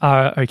bullets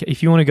are okay.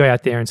 If you want to go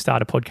out there and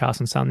start a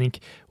podcast on something,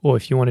 or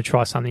if you want to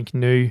try something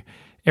new,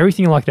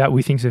 everything like that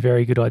we think is a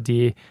very good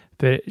idea.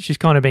 But it's just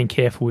kind of being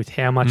careful with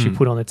how much you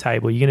put on the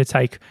table. You're going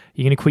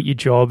to quit your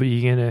job.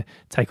 You're going to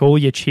take all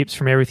your chips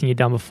from everything you've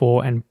done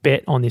before and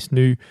bet on this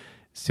new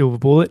silver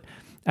bullet,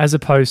 as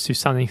opposed to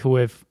something that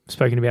we've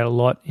spoken about a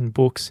lot in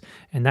books,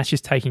 and that's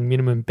just taking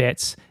minimum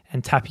bets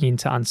and tapping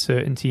into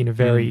uncertainty in a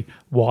very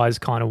wise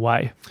kind of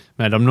way.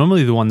 Mate, I'm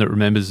normally the one that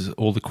remembers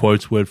all the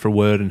quotes word for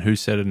word and who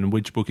said it and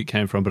which book it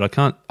came from, but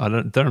I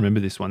don't remember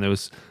this one. There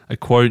was a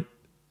quote,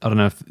 I don't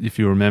know if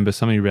you remember,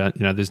 something about,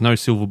 there's no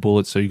silver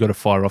bullets, so you've got to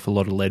fire off a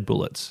lot of lead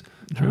bullets.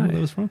 Do you remember where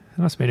that was from? It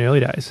must have been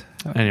early days.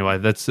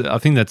 Anyway, I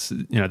think that's,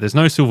 there's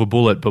no silver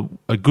bullet, but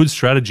a good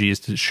strategy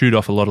is to shoot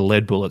off a lot of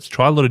lead bullets.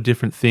 Try a lot of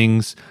different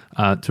things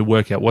to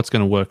work out what's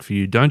going to work for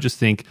you. Don't just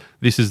think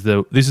this is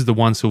the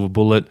one silver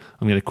bullet.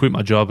 I'm going to quit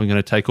my job. I'm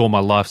going to take all my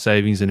life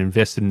savings and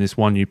invest it in this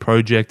one new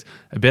project.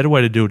 A better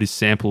way to do it is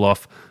sample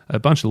off a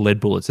bunch of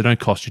lead bullets. They don't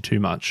cost you too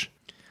much.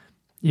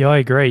 Yeah, I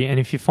agree. And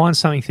if you find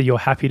something that you're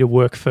happy to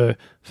work for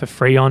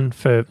free on,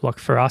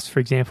 for us, for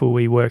example,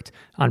 we worked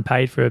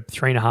unpaid for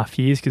 3.5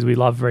 years because we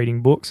love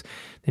reading books,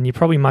 then you're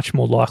probably much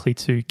more likely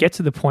to get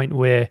to the point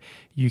where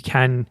you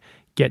can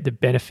get the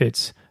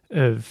benefits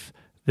of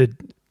the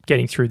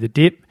getting through the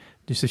dip,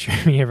 just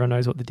assuming everyone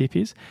knows what the dip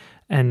is,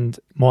 and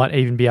might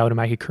even be able to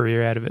make a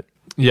career out of it.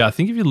 Yeah, I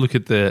think if you look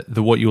at the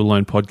What You Will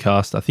Learn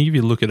podcast, I think if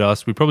you look at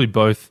us, we probably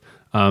both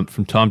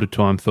from time to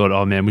time thought,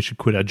 oh man, we should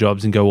quit our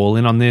jobs and go all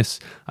in on this.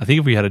 I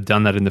think if we had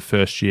done that in the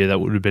first year, that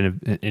would have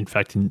been, in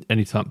fact, in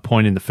any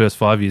point in the first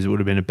 5 years, it would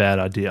have been a bad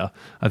idea.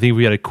 I think if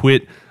we had to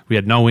quit, we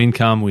had no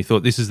income, we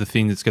thought this is the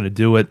thing that's going to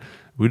do it,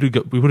 we would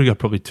have got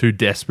probably too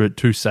desperate,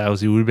 too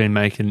salesy. We would have been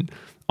making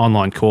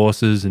online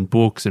courses and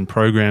books and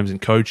programs and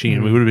coaching,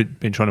 and we would have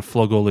been trying to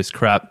flog all this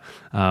crap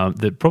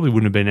that probably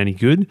wouldn't have been any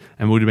good,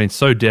 and we would have been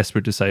so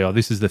desperate to say, oh,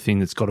 this is the thing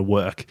that's got to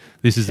work.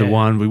 This is the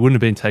one. We wouldn't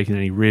have been taking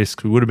any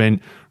risks. We would have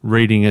been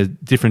reading a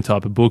different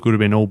type of book. It would have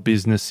been all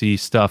businessy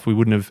stuff. We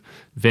wouldn't have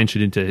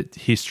ventured into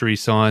history,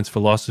 science,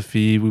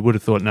 philosophy. We would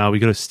have thought, no,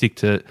 we've got to stick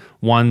to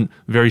one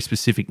very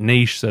specific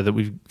niche so that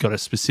we've got a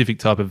specific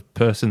type of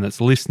person that's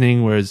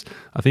listening. Whereas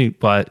I think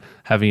by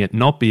having it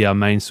not be our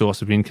main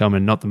source of income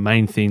and not the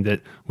main thing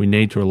that we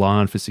need to rely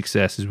on for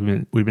success is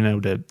we've been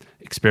able to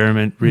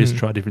experiment, risk,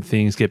 try different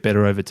things, get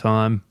better over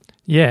time.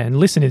 Yeah, and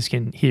listeners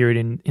can hear it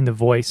in the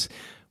voice.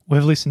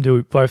 We've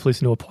both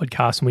listened to a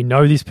podcast and we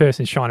know this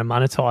person is trying to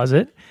monetize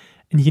it,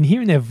 and you can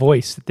hear in their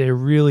voice that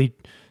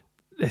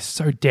they're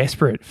so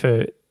desperate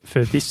for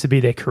this to be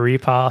their career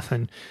path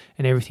and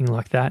everything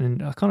like that.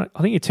 And I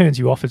think it turns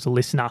you off as a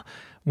listener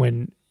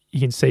when you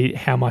can see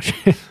how much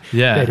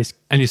that is.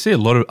 And you see a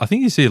lot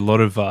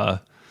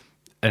of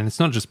and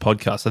it's not just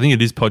podcasts. I think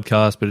it is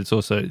podcasts, but it's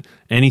also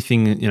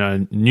anything,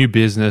 new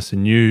business, a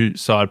new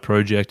side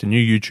project, a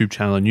new YouTube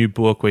channel, a new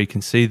book, where you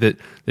can see that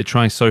they're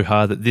trying so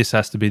hard that this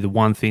has to be the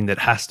one thing that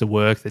has to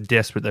work. They're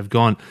desperate. They've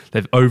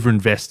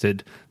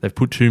overinvested. They've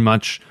put too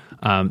much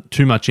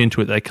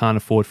into it. They can't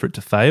afford for it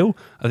to fail.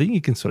 I think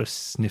you can sort of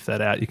sniff that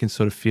out. You can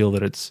sort of feel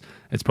that it's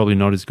probably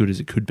not as good as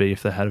it could be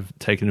if they had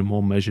taken a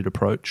more measured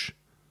approach.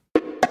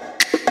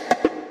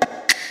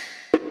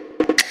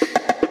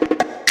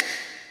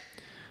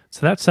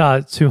 So that's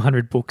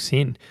 200 books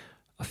in.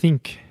 I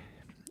think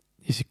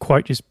this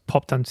quote just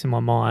popped into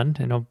my mind,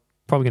 and I'm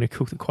probably going to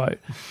cook the quote.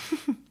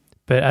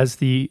 But as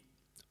the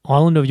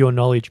island of your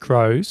knowledge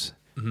grows,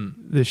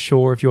 the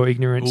shore of your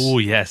ignorance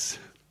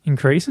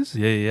increases.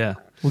 Yeah.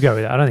 We'll go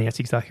with that. I don't think that's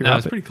exactly right.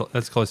 It's pretty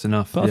that's close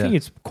enough. But I think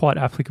it's quite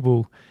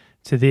applicable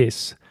to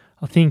this.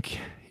 I think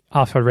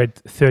after I read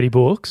 30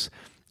 books,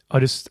 I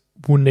just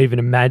wouldn't even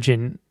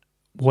imagine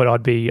what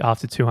I'd be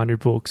after 200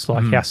 books,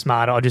 like how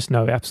smart I just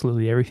know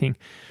absolutely everything.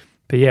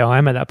 But yeah, I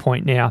am at that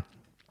point now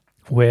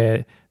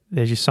where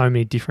there's just so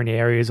many different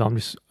areas I'm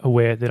just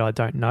aware that I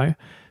don't know.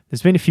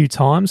 There's been a few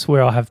times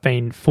where I have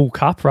been full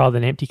cup rather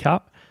than empty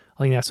cup.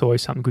 I think that's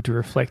always something good to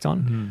reflect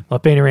on.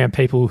 I've been around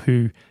people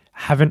who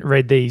haven't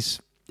read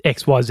these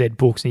XYZ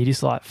books, and you're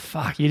just like,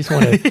 fuck, you just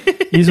want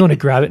to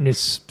grab it and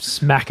just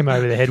smack them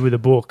over the head with a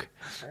book.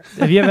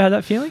 Have you ever had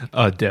that feeling?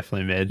 Oh,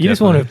 definitely, man. You just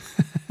want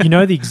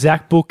to, the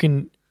exact book,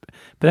 but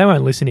they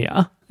won't listen to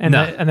you, and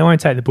they won't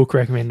take the book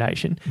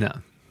recommendation. No.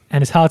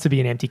 And it's hard to be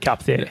an empty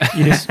cup there.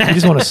 You just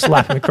want to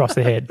slap them across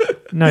the head.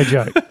 No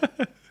joke.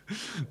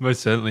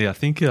 Most certainly. I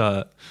think,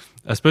 I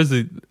suppose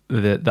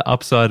the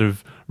upside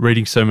of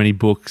reading so many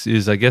books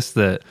is, I guess,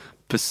 the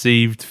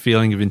perceived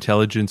feeling of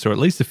intelligence, or at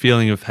least the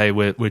feeling of, hey,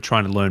 we're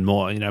trying to learn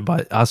more.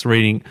 By us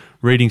reading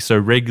so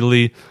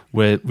regularly,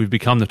 we've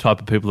become the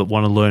type of people that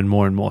want to learn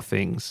more and more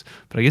things.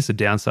 But I guess the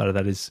downside of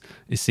that is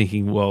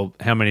thinking, well,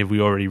 how many have we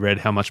already read?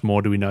 How much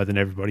more do we know than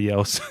everybody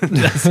else?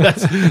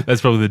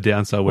 that's probably the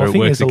downside where it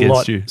works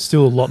against you.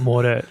 Still a lot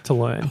more to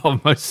learn.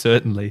 Oh, most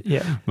certainly.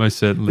 Yeah, most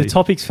certainly. The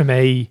topics for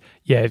me,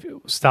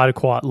 started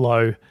quite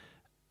low.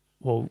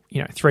 Well,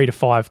 3 to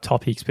 5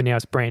 topics, but now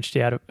it's branched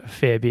out a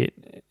fair bit.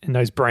 And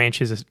those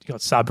branches have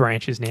got sub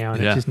branches now,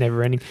 and it's just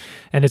never ending.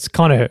 And it's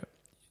kind of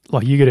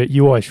like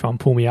you always try and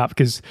pull me up,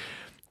 because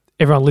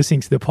everyone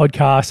listening to the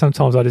podcast,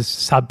 sometimes I just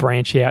sub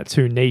branch out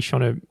too niche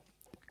on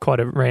quite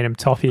a random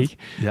topic,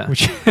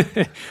 which I've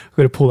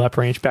got to pull that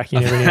branch back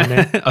in every now and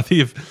then. I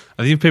think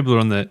if people are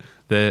on the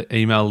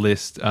email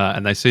list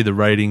and they see the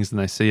ratings and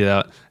they see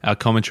our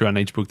commentary on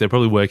each book, they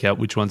probably work out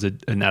which one's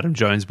an Adam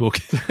Jones book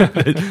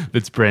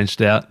that's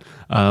branched out.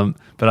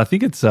 But I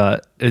think it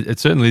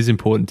certainly is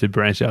important to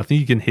branch out. I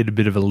think you can hit a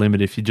bit of a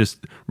limit if you're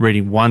just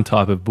reading one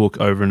type of book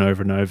over and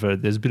over and over.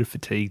 There's a bit of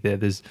fatigue there.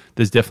 There's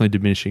definitely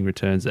diminishing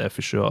returns there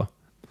for sure.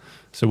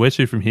 So where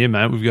to from here,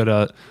 mate? We've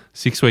got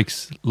 6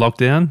 weeks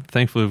lockdown.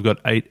 Thankfully, we've got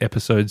 8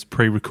 episodes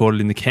pre-recorded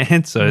in the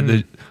can.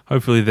 So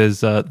hopefully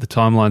there's the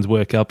timelines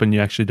work up and you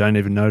actually don't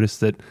even notice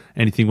that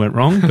anything went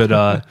wrong. But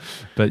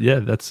yeah,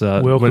 that's...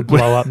 world could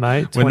blow up,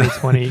 mate.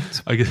 2020.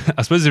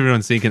 I suppose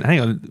everyone's thinking, hang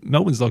on,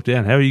 Melbourne's locked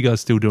down. How are you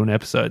guys still doing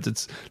episodes?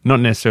 It's not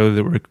necessarily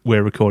that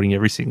we're recording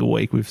every single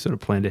week. We've sort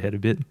of planned ahead a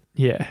bit.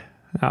 Yeah.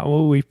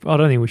 Well, I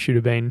don't think we should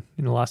have been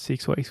in the last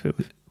 6 weeks, but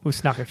we've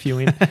snuck a few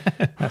in.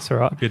 That's all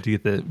right. We had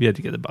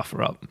to get the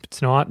buffer up.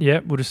 Tonight,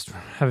 we'll just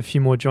have a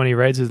few more Johnny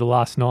Reds as the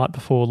last night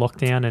before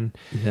lockdown,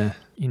 and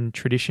in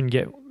tradition,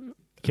 get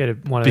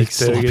one of big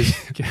those burgers.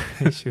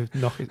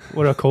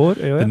 What do I call it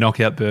earlier? The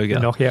knockout burger.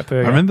 The knockout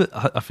burger. I remember,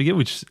 I forget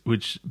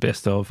which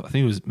best of. I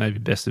think it was maybe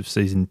best of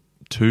season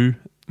 2,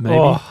 maybe.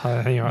 Oh,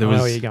 hang on. I know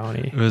where you're going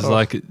here. It was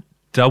like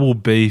double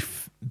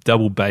beef,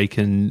 double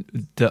bacon,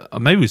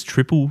 maybe it was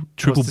triple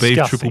beef,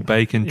 disgusting. triple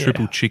bacon,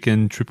 triple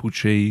chicken, triple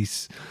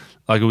cheese.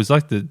 Like it was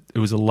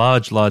a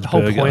large the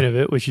whole burger. point of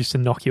it was just to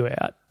knock you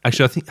out.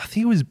 Actually, I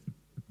think it was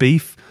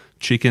beef,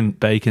 chicken,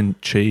 bacon,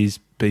 cheese,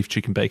 beef,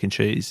 chicken, bacon,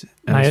 cheese,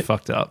 and it's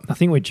fucked up. I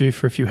think we're due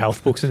for a few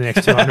health books in the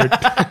next 200.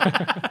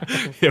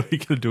 Yeah, we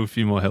got to do a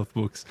few more health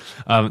books.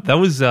 That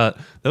was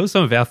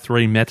some of our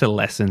 3 meta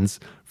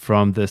lessons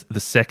from the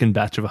second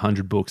batch of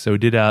 100 books. So we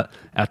did our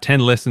 10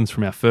 lessons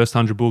from our first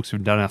 100 books.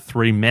 We've done our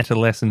 3 meta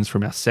lessons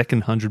from our second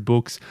 100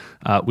 books.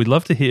 We'd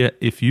love to hear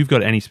if you've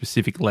got any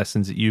specific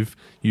lessons that you've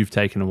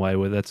taken away,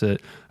 whether that's a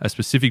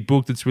specific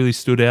book that's really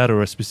stood out,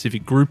 or a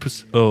specific group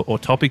or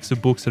topics of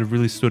books that have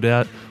really stood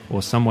out,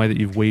 or some way that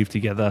you've weaved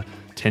together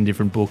 10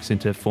 different books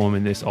into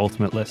forming this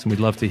ultimate lesson. We'd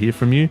love to hear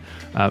from you.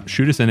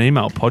 Shoot us an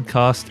email,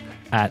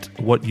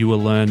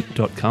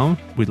 podcast@whatyourlearn.com.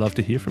 We'd love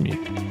to hear from you.